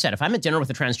here's what I've said. If I'm at dinner with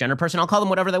a transgender person, I'll call them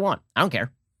whatever they want. I don't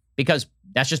care, because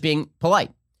that's just being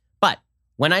polite. But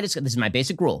when I discuss, this is my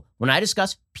basic rule, when I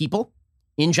discuss people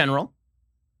in general,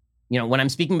 when I'm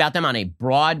speaking about them on a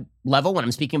broad level, when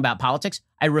I'm speaking about politics,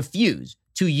 I refuse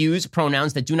to use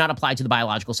pronouns that do not apply to the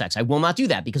biological sex. I will not do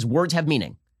that because words have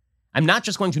meaning. I'm not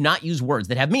just going to not use words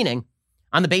that have meaning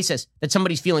on the basis that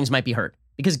somebody's feelings might be hurt.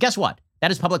 Because guess what?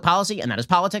 That is public policy, and that is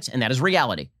politics, and that is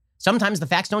reality. Sometimes the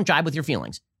facts don't jibe with your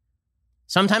feelings.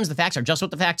 Sometimes the facts are just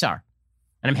what the facts are.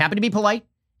 And I'm happy to be polite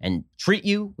and treat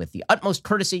you with the utmost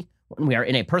courtesy when we are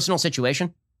in a personal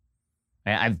situation.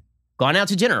 I've gone out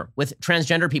to dinner with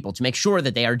transgender people to make sure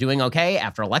that they are doing okay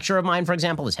after a lecture of mine, for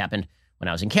example. This happened when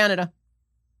I was in Canada.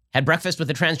 Had breakfast with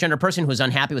a transgender person who was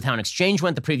unhappy with how an exchange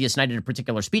went the previous night at a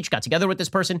particular speech, got together with this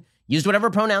person, used whatever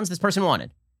pronouns this person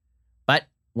wanted. But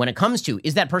when it comes to,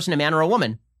 is that person a man or a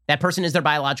woman, that person is their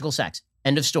biological sex.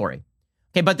 End of story.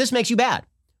 Okay, but this makes you bad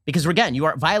because, again, you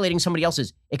are violating somebody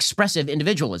else's expressive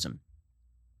individualism.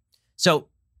 So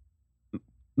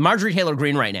Marjorie Taylor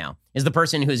Greene right now is the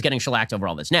person who is getting shellacked over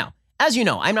all this. Now, as you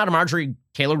know, I'm not a Marjorie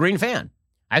Taylor Greene fan.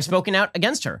 I've spoken out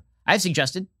against her. I've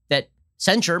suggested that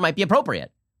censure might be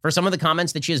appropriate for some of the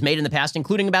comments that she has made in the past,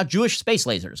 including about Jewish space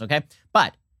lasers, okay?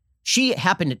 But she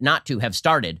happened not to have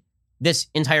started this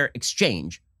entire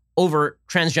exchange over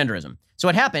transgenderism. So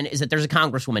what happened is that there's a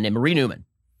congresswoman named Marie Newman.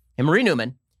 And Marie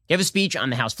Newman gave a speech on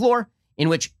the House floor in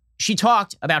which she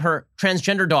talked about her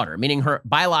transgender daughter, meaning her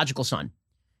biological son,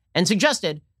 and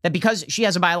suggested that because she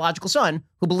has a biological son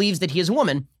who believes that he is a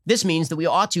woman, this means that we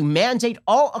ought to mandate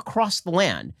all across the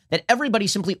land that everybody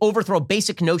simply overthrow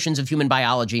basic notions of human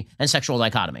biology and sexual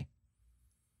dichotomy.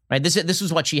 Right? This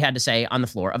was what she had to say on the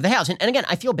floor of the House. And again,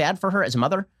 I feel bad for her as a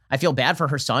mother. I feel bad for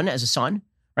her son as a son,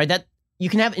 right? That you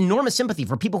can have enormous sympathy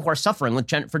for people who are suffering with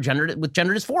gender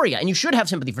dysphoria, and you should have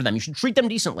sympathy for them. You should treat them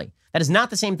decently. That is not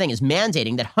the same thing as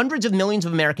mandating that hundreds of millions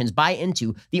of Americans buy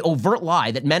into the overt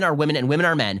lie that men are women and women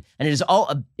are men, and it is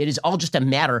all just a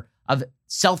matter of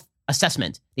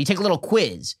self-assessment. You take a little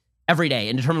quiz every day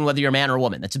and determine whether you're a man or a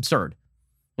woman. That's absurd.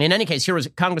 In any case, here was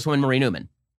Congresswoman Marie Newman.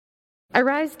 I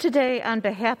rise today on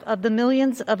behalf of the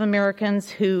millions of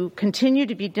Americans who continue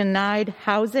to be denied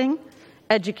housing,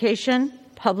 education,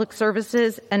 public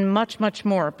services, and much, much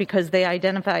more because they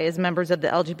identify as members of the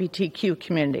LGBTQ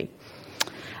community.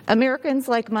 Americans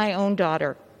like my own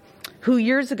daughter, who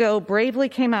years ago bravely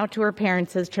came out to her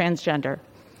parents as transgender.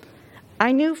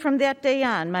 I knew from that day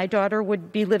on my daughter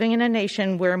would be living in a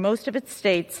nation where most of its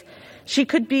states she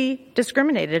could be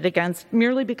discriminated against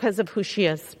merely because of who she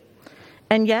is.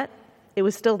 And yet, it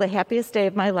was still the happiest day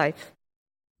of my life.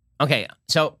 Okay,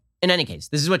 so in any case,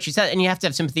 this is what she said, and you have to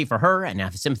have sympathy for her and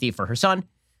have sympathy for her son.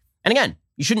 And again,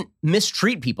 you shouldn't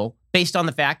mistreat people based on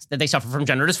the fact that they suffer from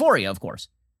gender dysphoria, of course.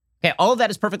 Okay, all of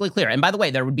that is perfectly clear. And by the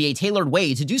way, there would be a tailored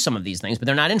way to do some of these things, but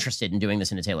they're not interested in doing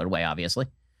this in a tailored way, obviously.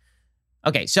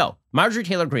 Okay, so Marjorie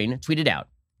Taylor Greene tweeted out,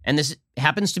 and this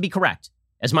happens to be correct.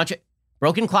 As much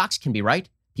broken clocks can be right,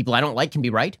 people I don't like can be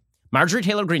right. Marjorie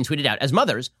Taylor Greene tweeted out, as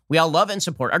mothers, we all love and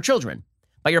support our children,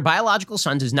 but your biological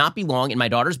son does not belong in my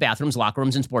daughter's bathrooms, locker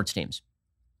rooms, and sports teams.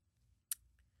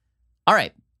 All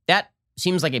right, that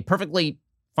seems like a perfectly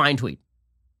fine tweet.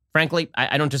 Frankly,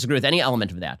 I don't disagree with any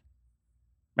element of that.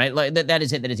 Right? That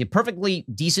is it. That is a perfectly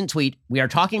decent tweet. We are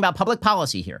talking about public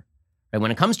policy here. Right?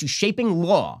 When it comes to shaping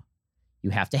law, you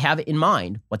have to have in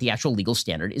mind what the actual legal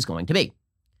standard is going to be.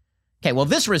 Okay, well,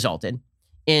 this resulted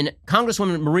in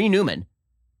Congresswoman Marie Newman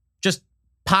just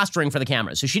posturing for the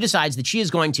cameras. So she decides that she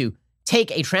is going to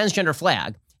take a transgender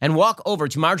flag and walk over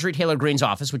to Marjorie Taylor Greene's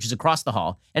office, which is across the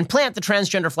hall, and plant the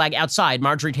transgender flag outside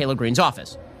Marjorie Taylor Greene's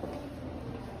office.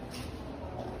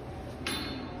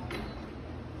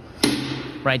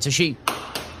 Right, so she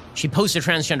posts a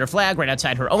transgender flag right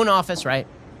outside her own office, right?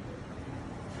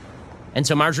 And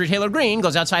so Marjorie Taylor Greene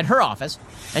goes outside her office,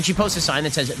 and she posts a sign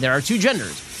that says, there are two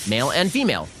genders, male and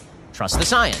female. Trust the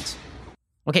science.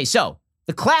 Okay, so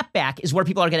the clapback is where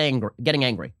people are getting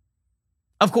angry.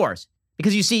 Of course,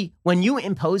 because you see, when you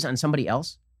impose on somebody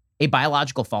else a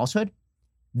biological falsehood,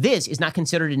 this is not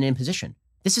considered an imposition.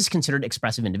 This is considered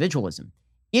expressive individualism.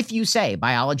 If you say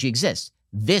biology exists,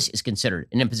 this is considered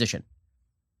an imposition.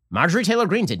 Marjorie Taylor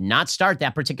Greene did not start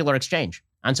that particular exchange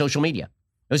on social media.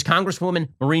 It was Congresswoman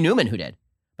Marie Newman who did.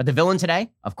 But the villain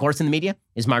today, of course, in the media,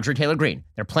 is Marjorie Taylor Greene.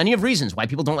 There are plenty of reasons why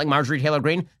people don't like Marjorie Taylor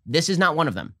Greene. This is not one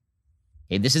of them.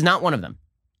 Okay, this is not one of them.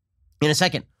 In a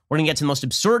second, we're going to get to the most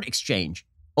absurd exchange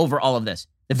over all of this.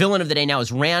 The villain of the day now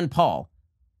is Rand Paul.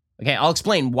 Okay, I'll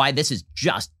explain why this is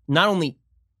just not only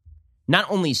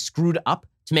screwed up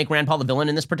to make Rand Paul the villain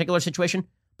in this particular situation,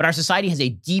 but our society has a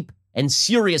deep and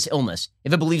serious illness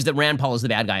if it believes that Rand Paul is the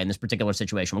bad guy in this particular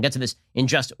situation. We'll get to this in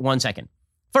just 1 second.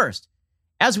 First,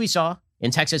 as we saw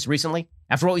in Texas recently,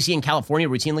 after what we see in California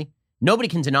routinely, nobody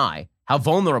can deny how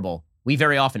vulnerable we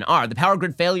very often are. The power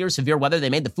grid failures, severe weather, they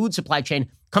made the food supply chain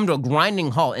come to a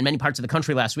grinding halt in many parts of the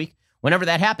country last week. Whenever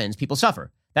that happens, people suffer.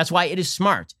 That's why it is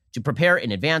smart to prepare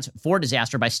in advance for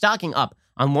disaster by stocking up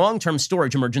on long-term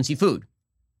storage emergency food.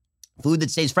 Food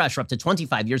that stays fresh for up to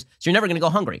 25 years, so you're never going to go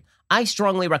hungry. I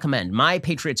strongly recommend My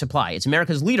Patriot Supply. It's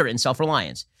America's leader in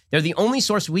self-reliance. They're the only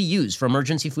source we use for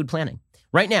emergency food planning.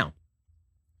 Right now,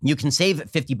 you can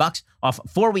save $50 off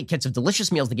 4-week kits of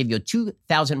delicious meals that give you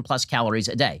 2,000 plus calories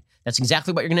a day. That's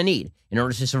exactly what you're going to need in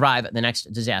order to survive the next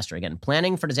disaster. Again,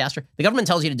 planning for disaster, the government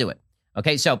tells you to do it.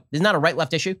 Okay, so this is not a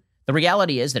right-left issue. The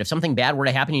reality is that if something bad were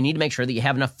to happen, you need to make sure that you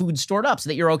have enough food stored up so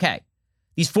that you're okay.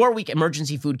 These 4-week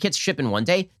emergency food kits ship in one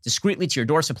day, discreetly to your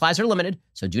door. Supplies are limited,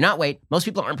 so do not wait. Most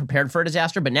people aren't prepared for a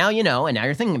disaster, but now you know, and now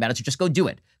you're thinking about it, so just go do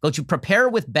it. Go to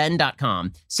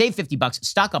preparewithben.com, save $50,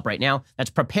 stock up right now. That's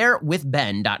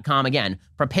preparewithben.com. Again,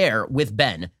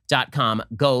 preparewithben.com.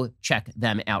 Go check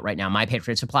them out right now. My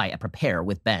Patriot Supply at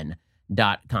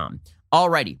preparewithben.com.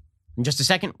 Alrighty, in just a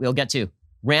second, we'll get to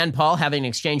Rand Paul having an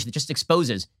exchange that just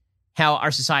exposes how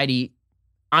our society,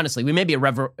 honestly, we may be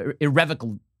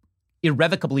irrevocable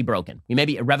irrevocably broken. We may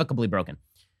be irrevocably broken.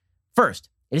 First,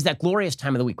 it is that glorious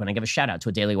time of the week when I give a shout out to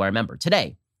a Daily Wire member.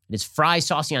 Today, it is Fry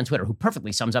Saucy on Twitter, who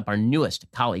perfectly sums up our newest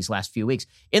colleagues' last few weeks.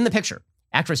 In the picture,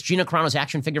 actress Gina Carano's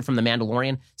action figure from The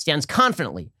Mandalorian stands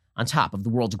confidently on top of the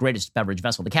world's greatest beverage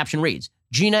vessel. The caption reads,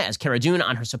 Gina as Cara Dune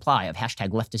on her supply of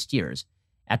 #leftist ears.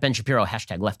 At Ben Shapiro,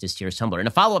 #leftist ears Tumblr. In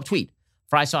a follow-up tweet,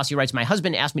 Fry Saucy writes, my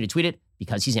husband asked me to tweet it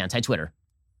because he's anti-Twitter.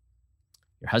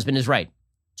 Your husband is right.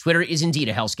 Twitter is indeed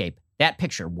a hellscape. That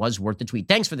picture was worth the tweet.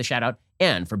 Thanks for the shout out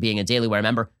and for being a Daily Wire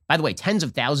member. By the way, tens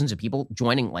of thousands of people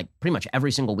joining like pretty much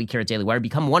every single week here at Daily Wire.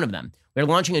 Become one of them. We're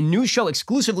launching a new show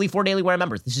exclusively for Daily Wire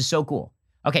members. This is so cool.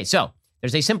 Okay, so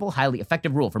there's a simple, highly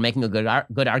effective rule for making a good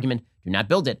argument. Do not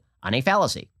build it on a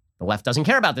fallacy. The left doesn't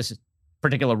care about this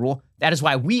particular rule. That is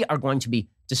why we are going to be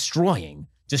destroying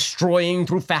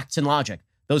through facts and logic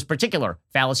those particular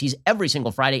fallacies every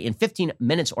single Friday in 15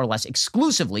 minutes or less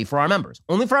exclusively for our members.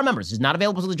 Only for our members. This is not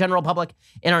available to the general public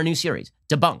in our new series,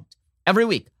 Debunked. Every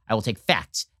week, I will take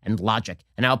facts and logic,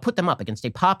 and I'll put them up against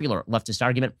a popular leftist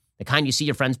argument, the kind you see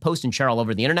your friends post and share all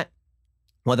over the internet.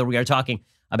 Whether we are talking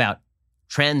about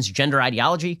transgender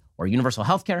ideology or universal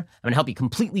health care, I'm going to help you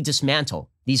completely dismantle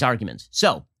these arguments.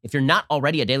 So if you're not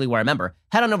already a Daily Wire member,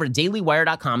 head on over to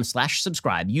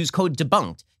dailywire.com/subscribe. Use code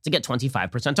DEBUNKED to get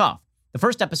 25% off. The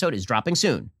first episode is dropping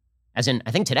soon, as in,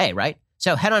 I think today, right?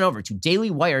 So head on over to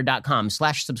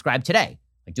dailywire.com/subscribe today.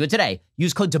 Like, do it today.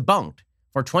 Use code DEBUNKED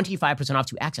for 25% off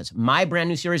to access my brand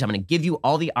new series. I'm going to give you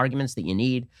all the arguments that you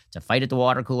need to fight at the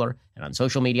water cooler and on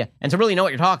social media and to really know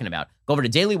what you're talking about. Go over to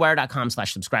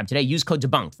dailywire.com/subscribe today. Use code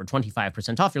DEBUNKED for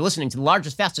 25% off. You're listening to the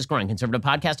largest, fastest growing conservative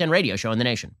podcast and radio show in the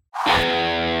nation.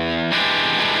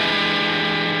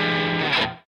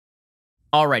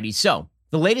 Alrighty, so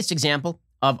the latest example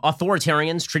of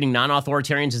authoritarians treating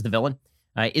non-authoritarians as the villain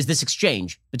is this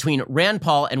exchange between Rand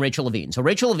Paul and Rachel Levine. So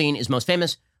Rachel Levine is most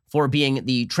famous for being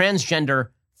the transgender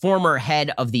former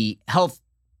head of the health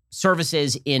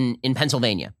services in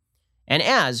Pennsylvania. And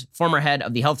as former head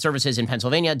of the health services in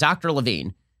Pennsylvania, Dr.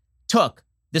 Levine took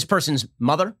this person's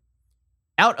mother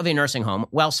out of a nursing home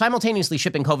while simultaneously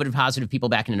shipping COVID-positive people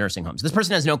back into nursing homes. This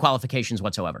person has no qualifications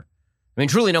whatsoever. I mean,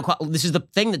 truly this is the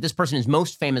thing that this person is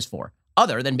most famous for,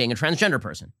 other than being a transgender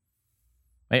person.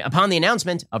 Right? Upon the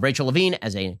announcement of Rachel Levine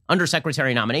as a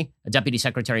undersecretary nominee, a deputy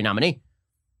secretary nominee,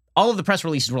 all of the press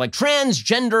releases were like,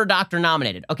 transgender doctor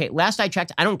nominated. Okay, last I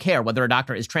checked, I don't care whether a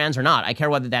doctor is trans or not. I care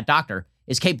whether that doctor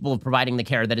is capable of providing the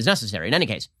care that is necessary. In any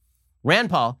case, Rand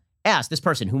Paul asked this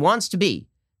person who wants to be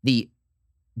the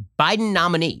Biden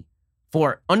nominee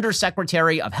for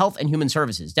Undersecretary of Health and Human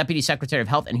Services, Deputy Secretary of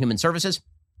Health and Human Services,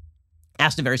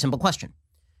 asked a very simple question.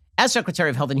 As Secretary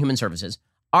of Health and Human Services,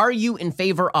 are you in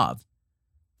favor of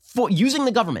using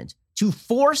the government to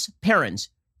force parents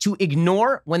to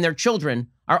ignore when their children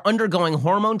are undergoing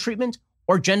hormone treatment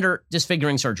or gender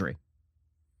disfiguring surgery?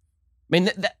 I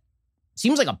mean, that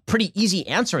seems like a pretty easy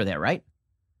answer there, right?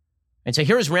 And so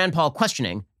here is Rand Paul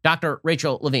questioning Dr.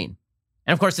 Rachel Levine.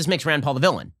 And of course, this makes Rand Paul the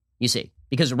villain, you see,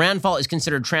 because Rand Paul is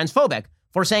considered transphobic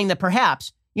for saying that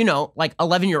perhaps, like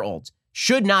 11-year-olds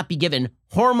should not be given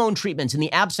hormone treatments in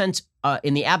the absence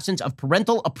of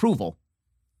parental approval.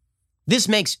 This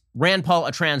makes Rand Paul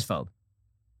a transphobe.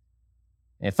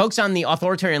 If folks on the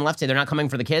authoritarian left say they're not coming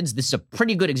for the kids, this is a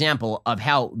pretty good example of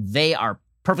how they are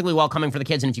perfectly well coming for the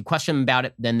kids. And if you question them about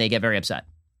it, then they get very upset.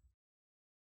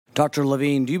 Dr.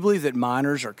 Levine, do you believe that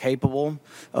minors are capable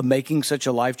of making such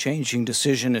a life-changing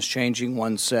decision as changing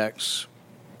one's sex?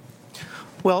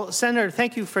 Well, Senator,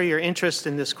 thank you for your interest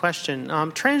in this question.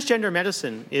 Transgender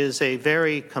medicine is a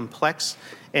very complex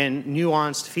and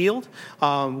nuanced field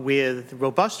with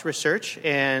robust research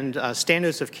and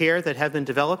standards of care that have been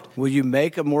developed. Will you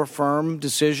make a more firm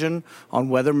decision on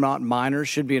whether or not minors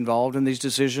should be involved in these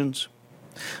decisions?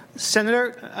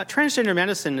 Senator, transgender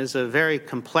medicine is a very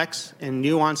complex and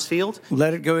nuanced field.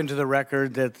 Let it go into the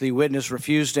record that the witness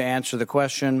refused to answer the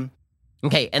question.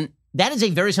 Okay, and that is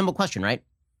a very simple question, right?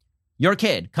 Your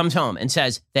kid comes home and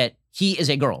says that he is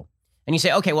a girl. And you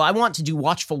say, okay, well, I want to do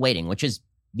watchful waiting, which is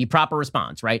the proper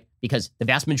response, right? Because the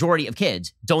vast majority of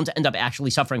kids don't end up actually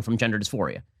suffering from gender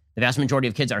dysphoria. The vast majority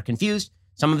of kids are confused.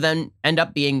 Some of them end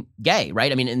up being gay,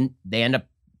 right? I mean, and they end up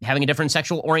having a different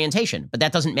sexual orientation, but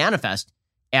that doesn't manifest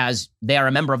as they are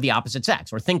a member of the opposite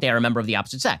sex or think they are a member of the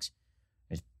opposite sex.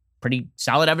 There's pretty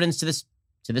solid evidence to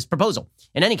this proposal.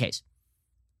 In any case,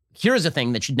 here's a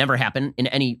thing that should never happen in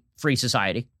any free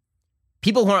society.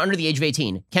 People who are under the age of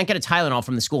 18 can't get a Tylenol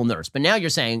from the school nurse. But now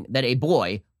you're saying that a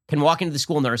boy can walk into the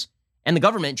school nurse and the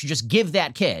government should just give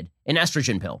that kid an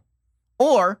estrogen pill.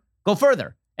 Or go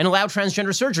further and allow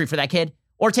transgender surgery for that kid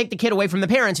or take the kid away from the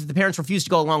parents if the parents refuse to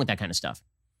go along with that kind of stuff.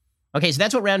 Okay, so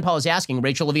that's what Rand Paul is asking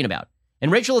Rachel Levine about.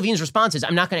 And Rachel Levine's response is,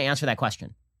 I'm not going to answer that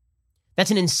question.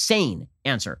 That's an insane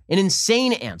answer. An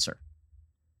insane answer.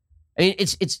 I mean,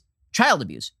 it's child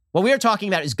abuse. What we are talking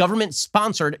about is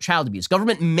government-sponsored child abuse,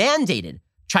 government-mandated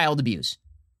child abuse.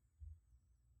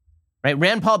 Right?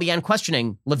 Rand Paul began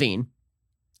questioning Levine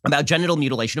about genital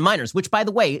mutilation of minors, which, by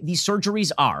the way, these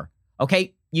surgeries are.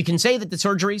 Okay? You can say that the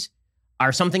surgeries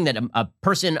are something that a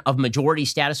person of majority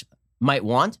status might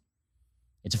want.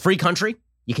 It's a free country.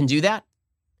 You can do that.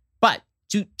 But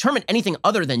to term it anything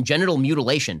other than genital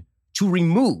mutilation, to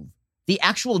remove the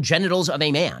actual genitals of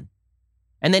a man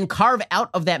and then carve out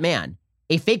of that man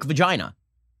a fake vagina,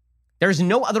 there's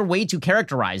no other way to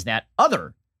characterize that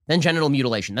other than genital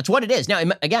mutilation. That's what it is. Now,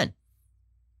 again,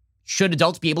 should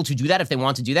adults be able to do that if they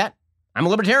want to do that? I'm a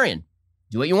libertarian.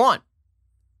 Do what you want.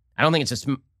 I don't think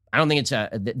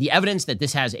the evidence that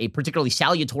this has a particularly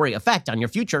salutary effect on your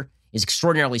future is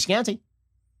extraordinarily scanty.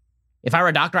 If I were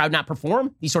a doctor, I would not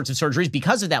perform these sorts of surgeries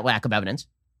because of that lack of evidence.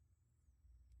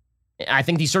 I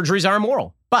think these surgeries are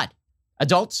immoral, but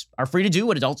adults are free to do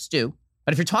what adults do.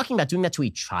 But if you're talking about doing that to a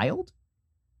child,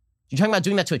 I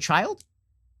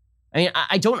mean,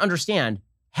 I don't understand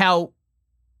how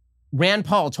Rand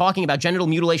Paul talking about genital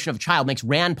mutilation of a child makes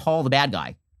Rand Paul the bad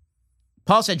guy.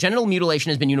 Paul said genital mutilation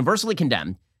has been universally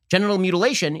condemned. Genital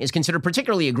mutilation is considered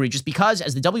particularly egregious because,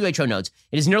 as the WHO notes,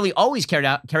 it is nearly always carried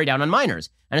out on minors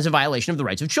and is a violation of the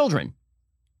rights of children.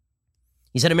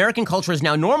 He said American culture is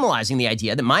now normalizing the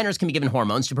idea that minors can be given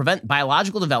hormones to prevent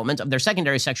biological development of their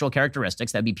secondary sexual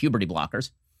characteristics, that would be puberty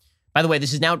blockers. By the way,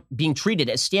 this is now being treated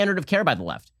as standard of care by the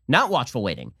left, not watchful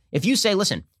waiting. If you say,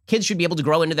 listen, kids should be able to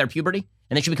grow into their puberty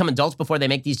and they should become adults before they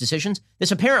make these decisions,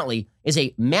 this apparently is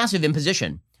a massive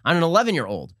imposition on an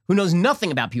 11-year-old who knows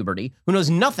nothing about puberty, who knows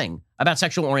nothing about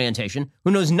sexual orientation,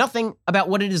 who knows nothing about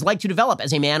what it is like to develop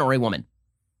as a man or a woman.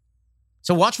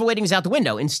 So watchful waiting is out the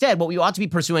window. Instead, what we ought to be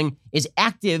pursuing is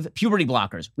active puberty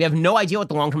blockers. We have no idea what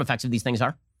the long-term effects of these things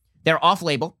are. They're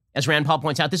off-label. As Rand Paul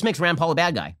points out, this makes Rand Paul a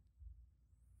bad guy.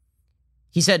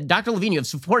 He said, Dr. Levine, you have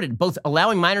supported both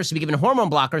allowing minors to be given hormone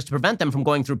blockers to prevent them from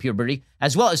going through puberty,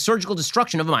 as well as surgical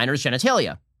destruction of a minor's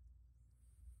genitalia.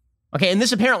 Okay, and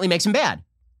this apparently makes him bad.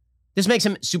 This makes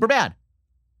him super bad.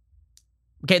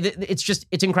 Okay,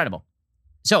 it's incredible.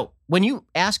 So when you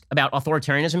ask about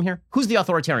authoritarianism here, who's the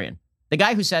authoritarian? The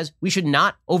guy who says we should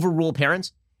not overrule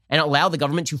parents and allow the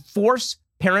government to force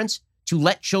parents to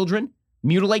let children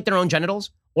mutilate their own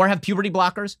genitals or have puberty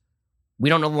blockers? We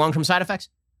don't know the long-term side effects.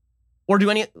 Or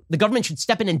the government should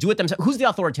step in and do it themselves. Who's the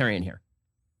authoritarian here?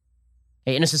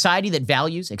 Hey, in a society that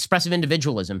values expressive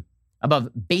individualism above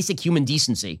basic human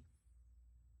decency,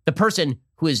 the person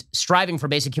who is striving for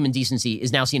basic human decency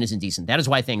is now seen as indecent. That is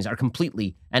why things are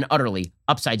completely and utterly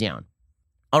upside down.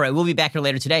 All right, we'll be back here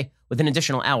later today with an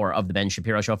additional hour of The Ben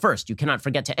Shapiro Show. First, you cannot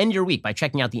forget to end your week by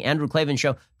checking out The Andrew Klavan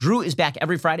Show. Drew is back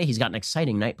every Friday. He's got an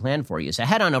exciting night planned for you. So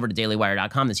head on over to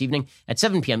dailywire.com this evening at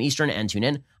 7 p.m. Eastern and tune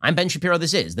in. I'm Ben Shapiro.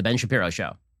 This is The Ben Shapiro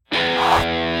Show.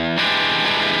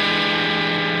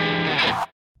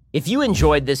 If you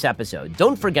enjoyed this episode,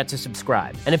 don't forget to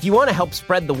subscribe. And if you want to help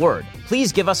spread the word,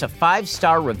 please give us a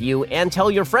 5-star review and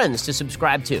tell your friends to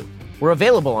subscribe too. We're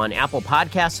available on Apple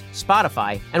Podcasts,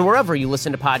 Spotify, and wherever you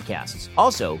listen to podcasts.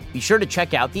 Also, be sure to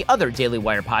check out the other Daily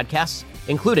Wire podcasts,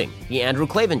 including The Andrew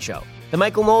Klavan Show, The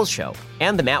Michael Knowles Show,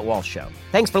 and The Matt Walsh Show.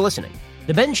 Thanks for listening.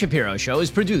 The Ben Shapiro Show is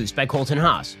produced by Colton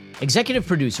Haas. Executive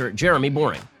producer, Jeremy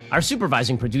Boring. Our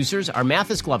supervising producers are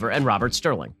Mathis Glover and Robert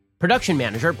Sterling. Production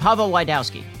manager, Pavel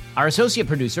Wydowski. Our associate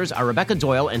producers are Rebecca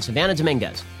Doyle and Savannah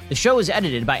Dominguez. The show is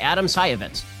edited by Adam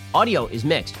Sayevitz. Audio is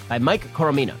mixed by Mike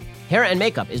Coromina. Hair and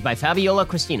makeup is by Fabiola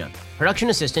Cristina. Production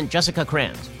assistant, Jessica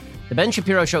Kranz. The Ben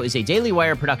Shapiro Show is a Daily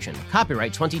Wire production.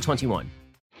 Copyright 2021.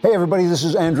 Hey, everybody, this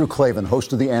is Andrew Klavan,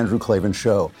 host of The Andrew Klavan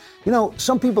Show. You know,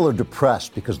 some people are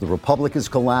depressed because the republic is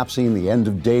collapsing, the end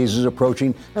of days is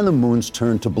approaching, and the moon's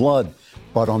turned to blood.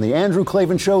 But on The Andrew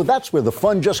Klavan Show, that's where the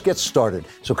fun just gets started.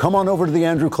 So come on over to The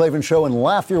Andrew Klavan Show and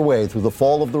laugh your way through the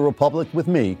fall of the republic with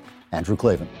me, Andrew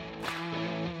Klavan.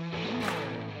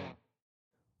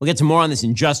 We'll get to more on this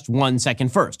in just 1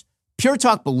 second. First, Pure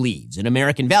Talk believes in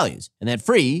American values, and that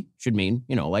free should mean,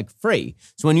 like free.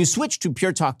 So when you switch to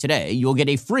Pure Talk today, you'll get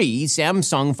a free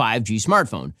Samsung 5G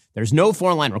smartphone. There's no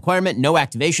foreign-line requirement, no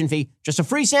activation fee, just a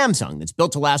free Samsung that's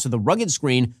built to last with a rugged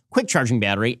screen, quick charging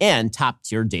battery, and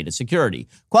top-tier data security.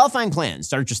 Qualifying plans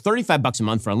start at just $35 a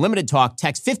month for unlimited talk,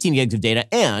 text, 15 gigs of data,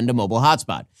 and a mobile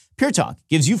hotspot. Pure Talk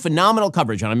gives you phenomenal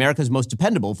coverage on America's most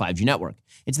dependable 5G network.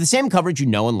 It's the same coverage you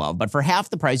know and love, but for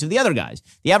half the price of the other guys.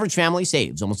 The average family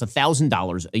saves almost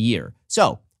 $1,000 a year.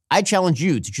 So, I challenge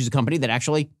you to choose a company that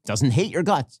actually doesn't hate your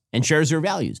guts and shares your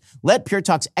values. Let Pure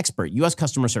Talk's expert U.S.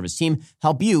 customer service team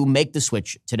help you make the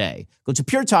switch today. Go to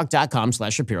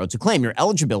puretalk.com/Shapiro to claim your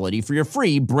eligibility for your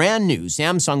free brand new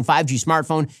Samsung 5G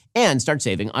smartphone and start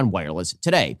saving on wireless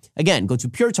today. Again, go to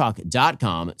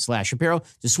puretalk.com/Shapiro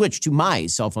to switch to my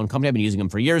cell phone company. I've been using them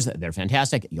for years. They're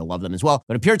fantastic. You'll love them as well.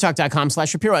 Go to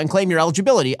puretalk.com/Shapiro and claim your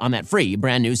eligibility on that free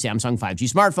brand new Samsung 5G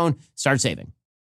smartphone. Start saving.